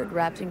turd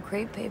wrapped in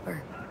crepe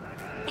paper.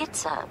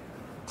 It's a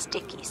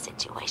sticky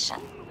situation.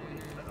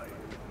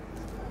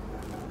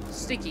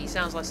 Sticky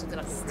sounds like something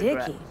I could Sticky?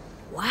 regret.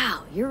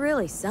 Wow, you're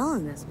really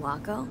selling this,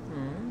 Wako.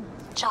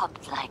 Job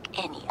like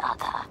any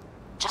other.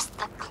 Just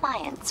the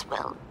clients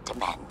will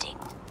demanding.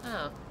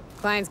 Oh.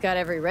 Client's got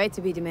every right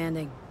to be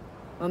demanding.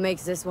 What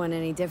makes this one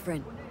any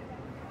different?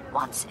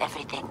 Wants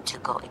everything to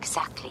go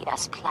exactly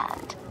as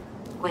planned.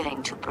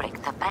 Willing to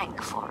break the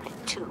bank for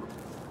it, too.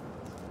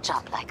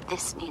 Job like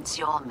this needs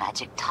your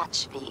magic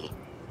touch, V.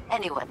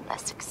 Anyone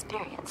less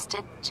experienced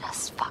it,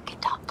 just fuck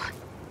it up.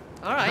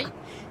 All right.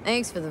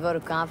 Thanks for the vote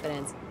of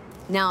confidence.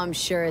 Now I'm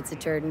sure it's a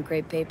turd in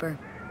crepe paper.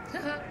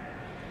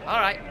 All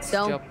right.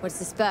 So, Job. what's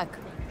the spec?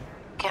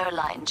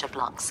 Caroline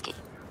Jablonski.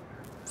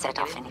 Set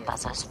off any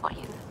buzzers for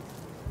you.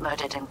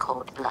 Murdered in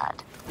cold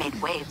blood. Made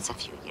waves a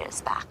few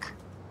years back.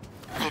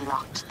 They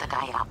locked the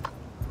guy up.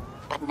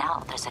 But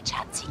now there's a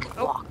chance he could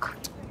walk.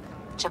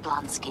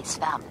 Jablonski's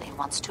family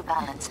wants to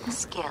balance the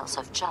scales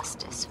of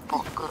justice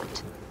for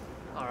good.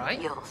 All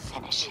right. You'll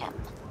finish him.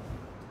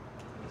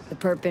 The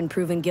perp been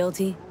proven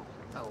guilty?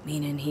 Oh.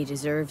 Meaning he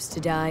deserves to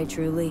die,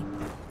 truly?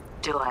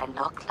 Do I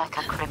look like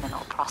a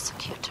criminal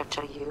prosecutor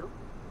to you?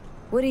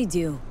 What'd he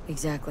do,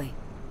 exactly?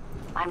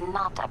 I'm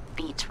not a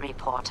beat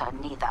reporter,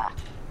 neither.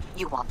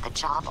 You want the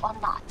job or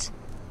not?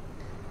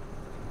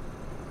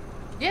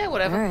 Yeah,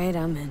 whatever. All right,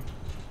 I'm in.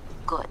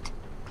 Good.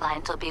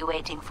 Client will be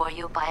waiting for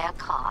you by a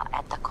car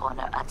at the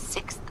corner of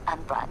 6th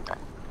and Brandon.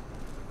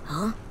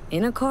 Huh?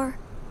 In a car?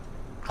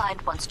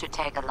 Client wants to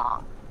tag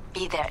along.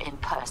 Be there in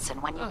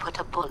person when you put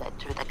a bullet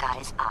through the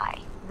guy's eye.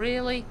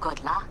 Really?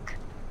 Good luck.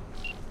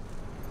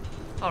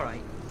 All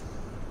right.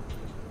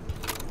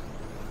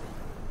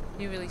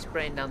 New release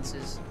brain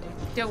dancers. We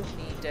don't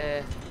need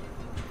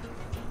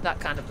that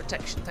kind of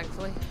protection,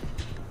 thankfully.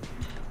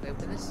 Can we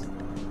open this?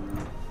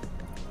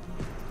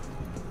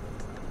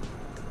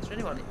 Is there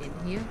anyone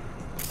in here?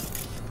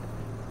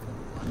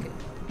 Okay.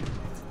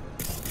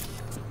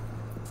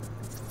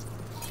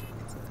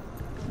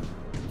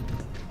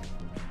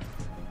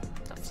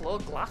 Is that floor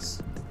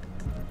glass?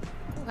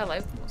 Oh, hello.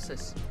 What's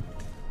this?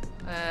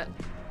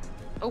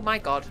 Oh my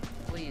god,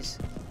 please.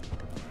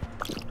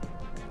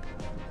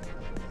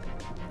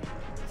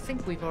 I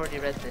think we've already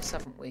read this,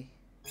 haven't we?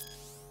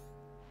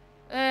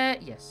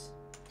 Yes.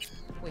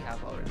 We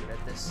have already read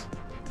this.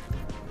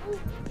 Ooh.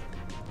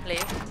 Hello.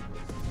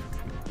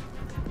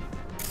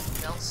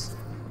 Something else.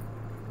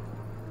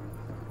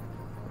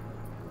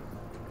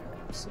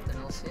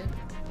 Something else here.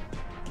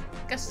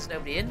 Guess there's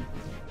nobody in.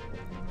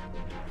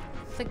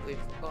 I think we've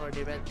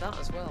already read that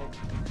as well.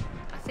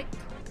 I think.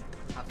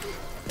 Have we?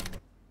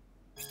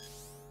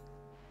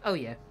 Oh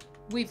yeah,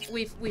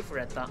 we've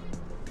read that.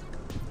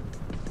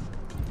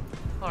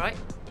 All right.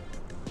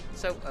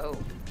 So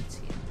it's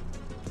here.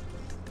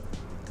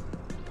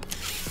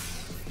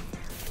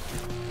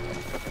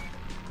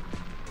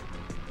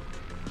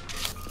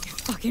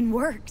 Fucking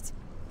worked.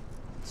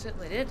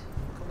 Certainly did.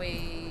 Can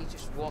we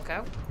just walk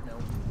out? No.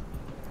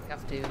 We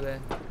have to.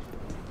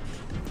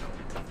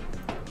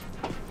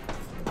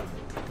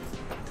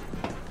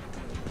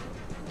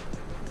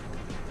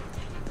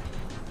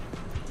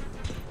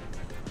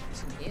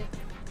 What's in here?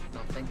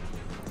 Nothing.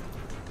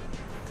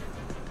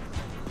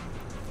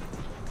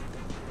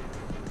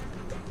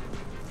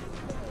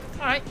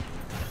 All right.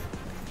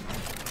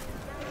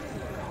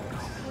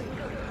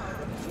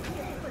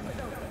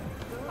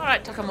 All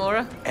right,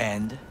 Takemura.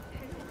 And?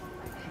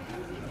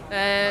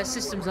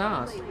 System's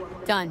ours.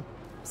 Done.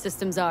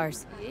 System's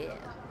ours. Yeah.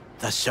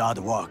 The shard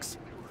works.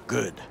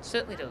 Good.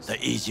 Certainly does. The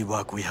easy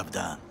work we have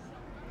done.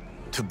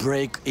 To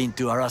break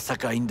into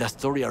Arasaka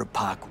Industrial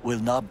Park will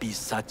not be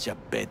such a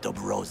bed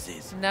of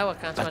roses. No, I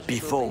can't But imagine it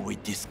will before be. we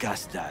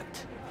discuss that,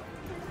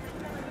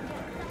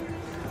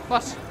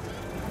 What?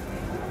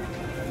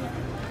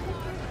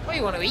 What,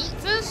 you want to eat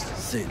first?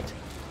 Sid,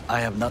 I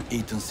have not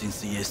eaten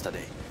since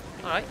yesterday.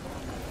 Alright.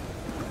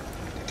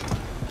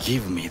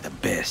 Give me the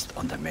best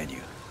on the menu.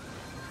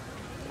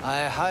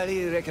 I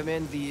highly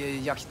recommend the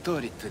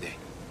yakitori today.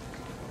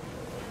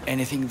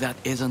 Anything that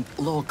isn't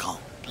local,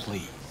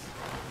 please.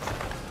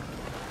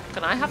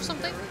 Can I have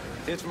something?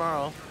 See you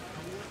tomorrow.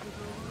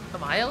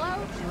 Am I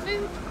allowed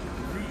food?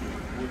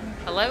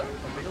 Hello?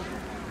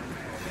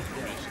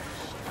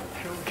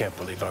 Can't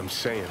believe I'm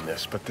saying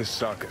this, but this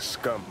Sokka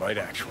scum might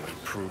actually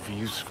prove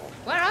useful.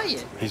 Where are you?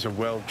 He's a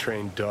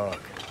well-trained dog.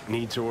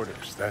 Needs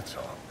orders, that's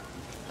all.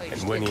 Oh, you And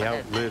just when he get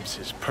tired. outlives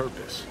his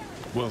purpose,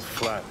 we'll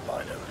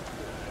flatline him.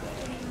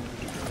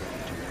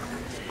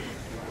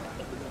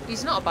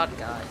 He's not a bad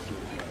guy.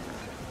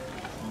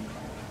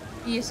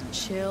 He isn't.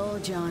 Chill,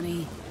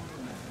 Johnny.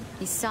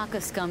 He's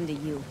Sokka scum to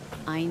you.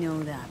 I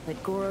know that,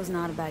 but Goro's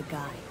not a bad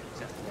guy.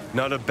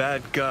 Not a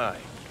bad guy.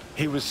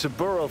 He was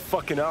Saburo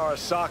fucking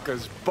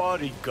Arasaka's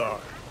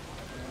bodyguard.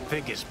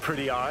 Think his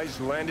pretty eyes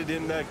landed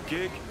in that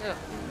gig? Yeah.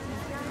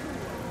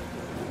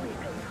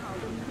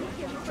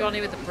 Johnny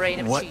with the brain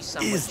of What cheese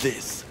sandwich. is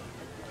this?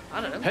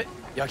 I don't know. Hey,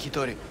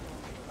 yakitori.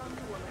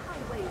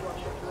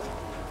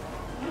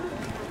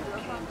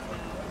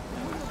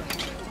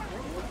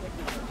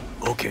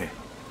 Okay,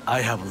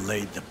 I have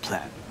laid the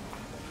plan.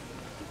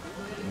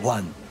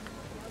 1.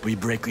 We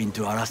break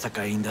into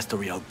Arasaka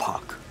Industrial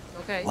Park.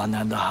 Okay.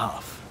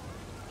 1.5.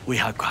 We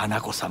hack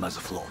Hanako-sama's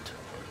float.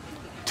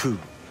 2.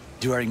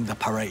 During the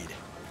parade,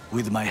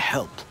 with my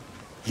help,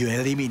 you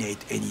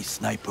eliminate any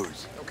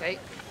snipers. Okay.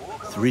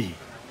 3.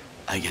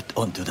 I get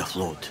onto the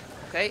float.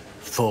 Okay.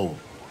 4.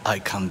 I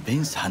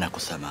convince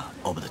Hanako-sama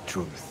of the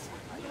truth.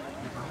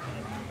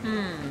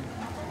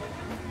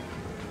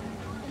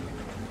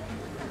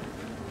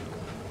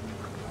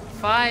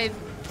 5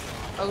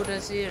 Oda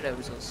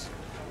zeros us.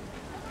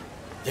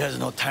 There's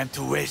no time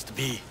to waste,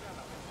 B.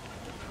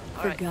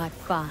 Alright. Forgot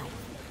 5.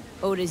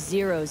 Oda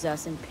zeros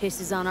us and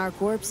pisses on our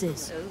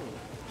corpses. Oh.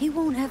 He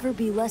won't ever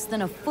be less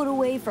than a foot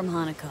away from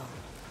Hanako.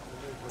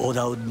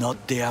 Oda would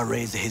not dare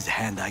raise his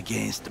hand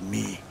against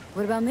me.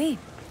 What about me?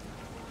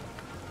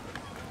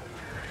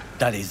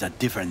 That is a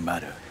different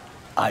matter.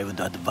 I would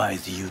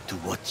advise you to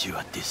watch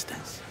your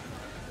distance.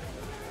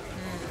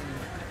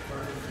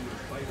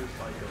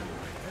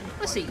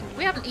 Let's see.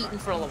 We haven't eaten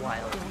for a little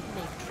while.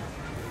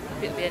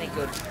 If it'll be any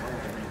good.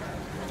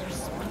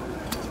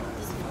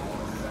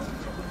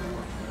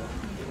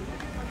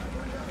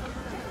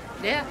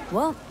 Yeah.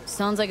 Well,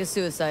 sounds like a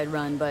suicide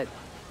run, but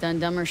done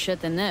dumber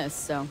shit than this,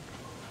 so...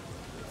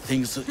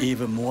 Things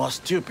even more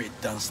stupid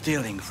than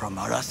stealing from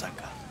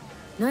Arasaka.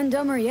 None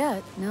dumber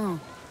yet, no.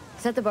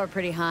 Set the bar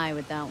pretty high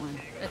with that one.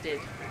 I did.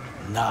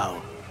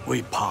 Now,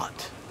 we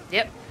part.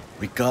 Yep.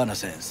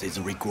 Reconnaissance is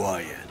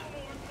required.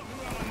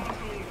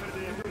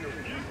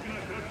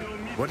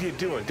 What are you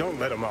doing? Don't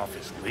let him off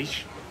his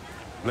leash.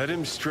 Let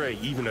him stray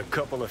even a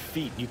couple of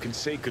feet, you can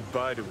say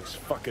goodbye to his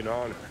fucking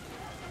honor.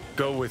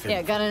 Go with him.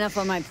 Yeah, got enough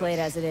on my plate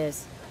as it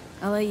is.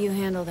 I'll let you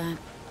handle that.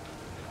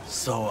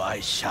 So I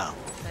shall.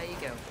 There you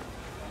go.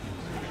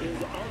 It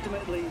is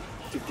ultimately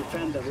to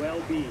defend the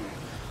well-being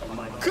of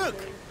my Cook!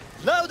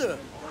 Louder!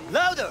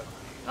 Louder!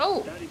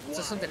 Oh! That is Is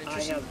there something why I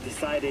interesting? have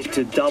decided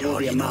to double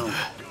the amount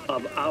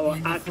of our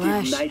In the active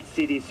flesh. Night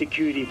City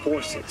security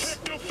forces.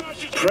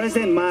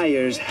 President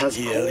Myers has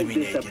He called this a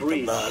eliminated the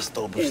breach last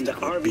in the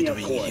obstacle Army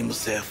between Accord.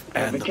 himself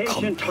and the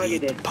Provocation complete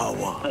targeted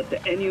power. at the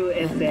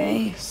NUSA And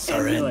they and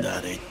Surrendered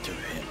military. it to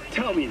him.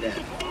 Tell me then,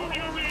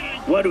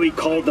 what do we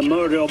call the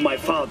murder of my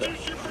father?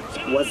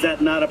 Was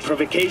that not a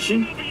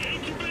provocation?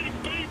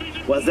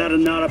 Was that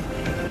not a...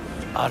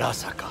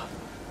 Arasaka,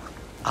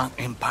 an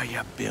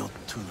empire built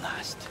to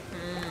last.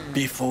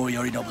 Before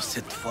Yorinobu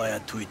set fire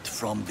to it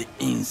from the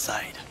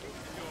inside.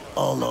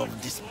 All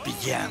of this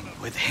began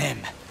with him.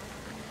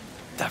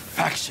 The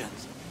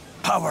factions,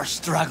 power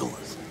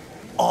struggles,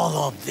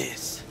 all of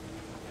this.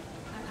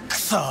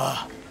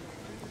 Kusa!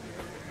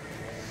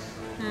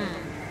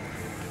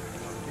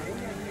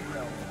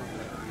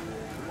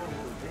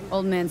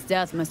 Old man's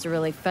death must have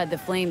really fed the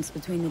flames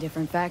between the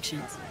different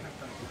factions.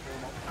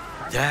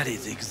 That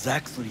is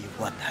exactly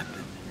what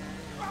happened.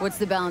 What's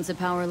the balance of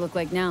power look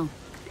like now?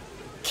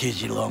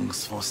 Kiji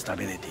longs for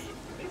stability.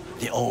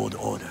 The old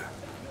order.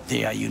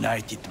 They are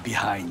united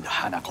behind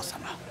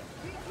Hanako-sama.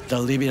 The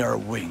liberal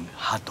wing,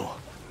 Hato,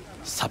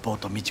 support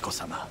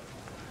Michiko-sama,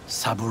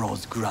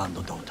 Saburo's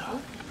granddaughter.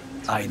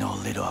 I know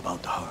little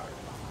about her.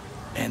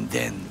 And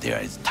then there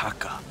is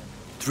Taka,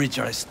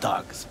 treacherous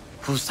thugs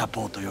who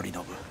support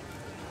Yorinobu.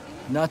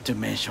 Not to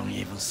mention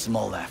even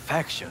smaller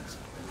factions.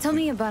 Tell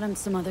me about him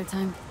some other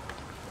time.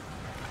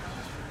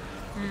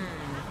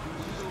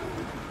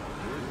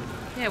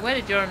 Yeah, where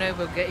did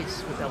Yorinobu get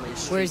his rebellious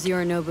streak? Where's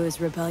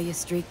Yorinobu's rebellious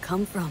streak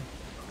come from?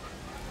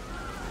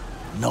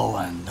 No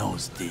one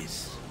knows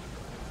this.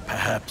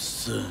 Perhaps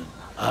soon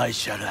I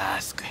shall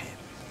ask him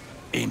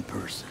in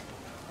person.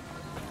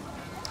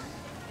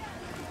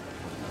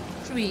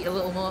 Should we eat a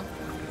little more?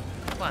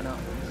 Why not?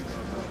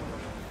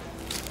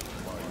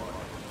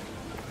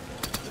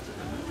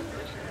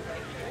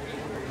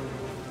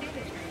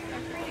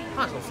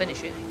 Might as well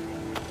finish it.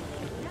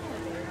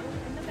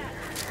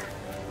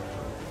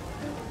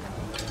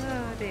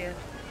 Oh dear.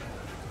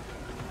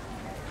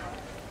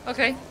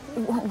 Okay.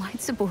 Why'd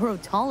Saburo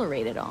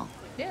tolerate it all?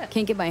 Yeah.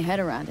 Can't get my head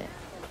around it.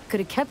 Could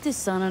have kept his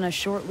son on a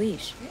short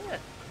leash. Yeah.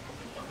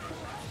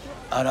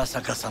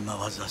 Arasaka-sama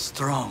was a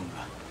strong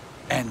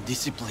and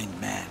disciplined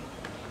man.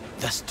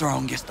 The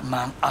strongest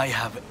man I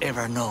have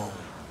ever known.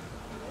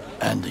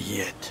 And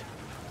yet,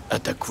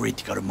 at a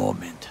critical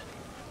moment,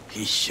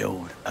 he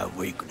showed a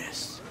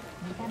weakness.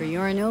 For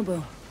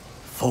Yorinobu.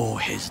 For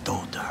his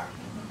daughter.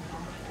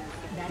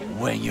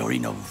 When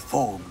Yorinobu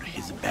formed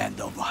his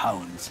band of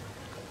hounds,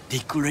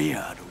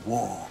 declared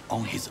war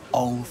on his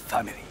own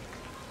family,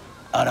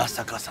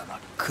 Arasaka-sama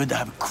could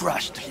have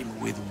crushed him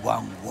with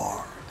one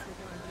word.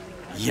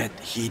 Yet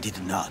he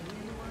did not.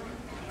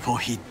 For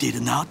he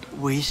did not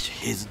wish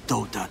his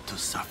daughter to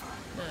suffer.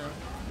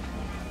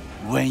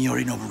 No. When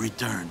Yorinobu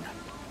returned,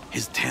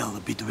 his tail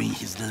between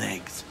his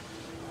legs,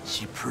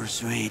 she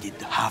persuaded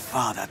her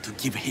father to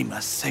give him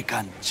a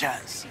second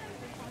chance.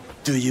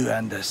 Do you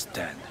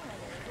understand?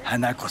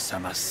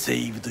 Hanako-sama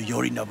saved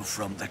Yorinobu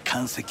from the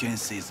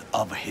consequences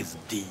of his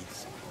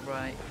deeds.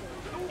 Right.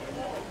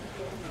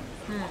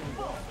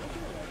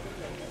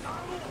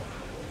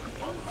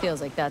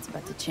 Feels like that's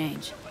about to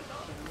change.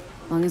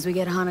 As long as we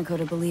get Hanako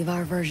to believe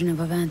our version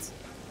of events.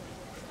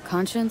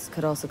 Conscience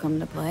could also come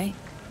into play.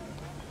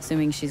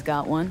 Assuming she's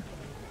got one.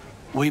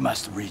 We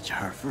must reach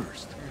her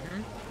first.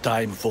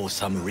 Time for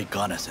some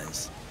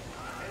reconnaissance.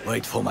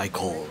 Wait for my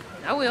call.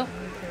 I will.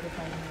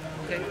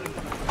 Okay.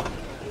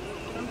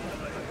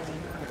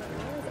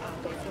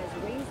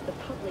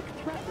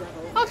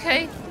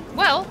 Okay,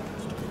 well,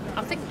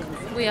 I think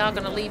we are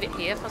going to leave it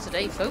here for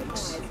today,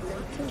 folks.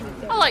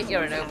 I like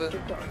Yorinobu.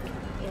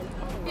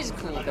 He's a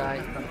cool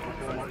guy.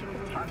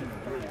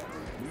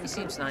 He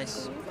seems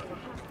nice.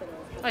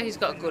 Like he's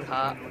got a good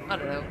heart. I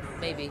don't know,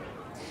 maybe.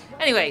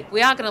 Anyway,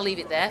 we are going to leave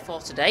it there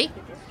for today.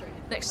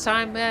 Next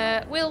time,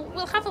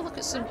 we'll have a look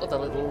at some other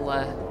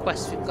little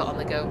quests we've got on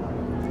the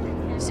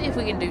go. See if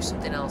we can do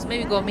something else.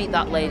 Maybe go meet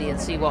that lady and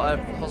see what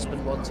her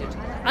husband wanted.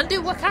 And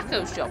do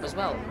Wakako's job as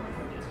well.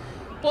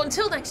 But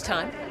until next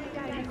time,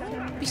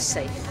 be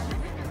safe,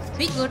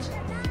 be good,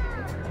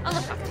 and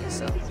look after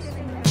yourself.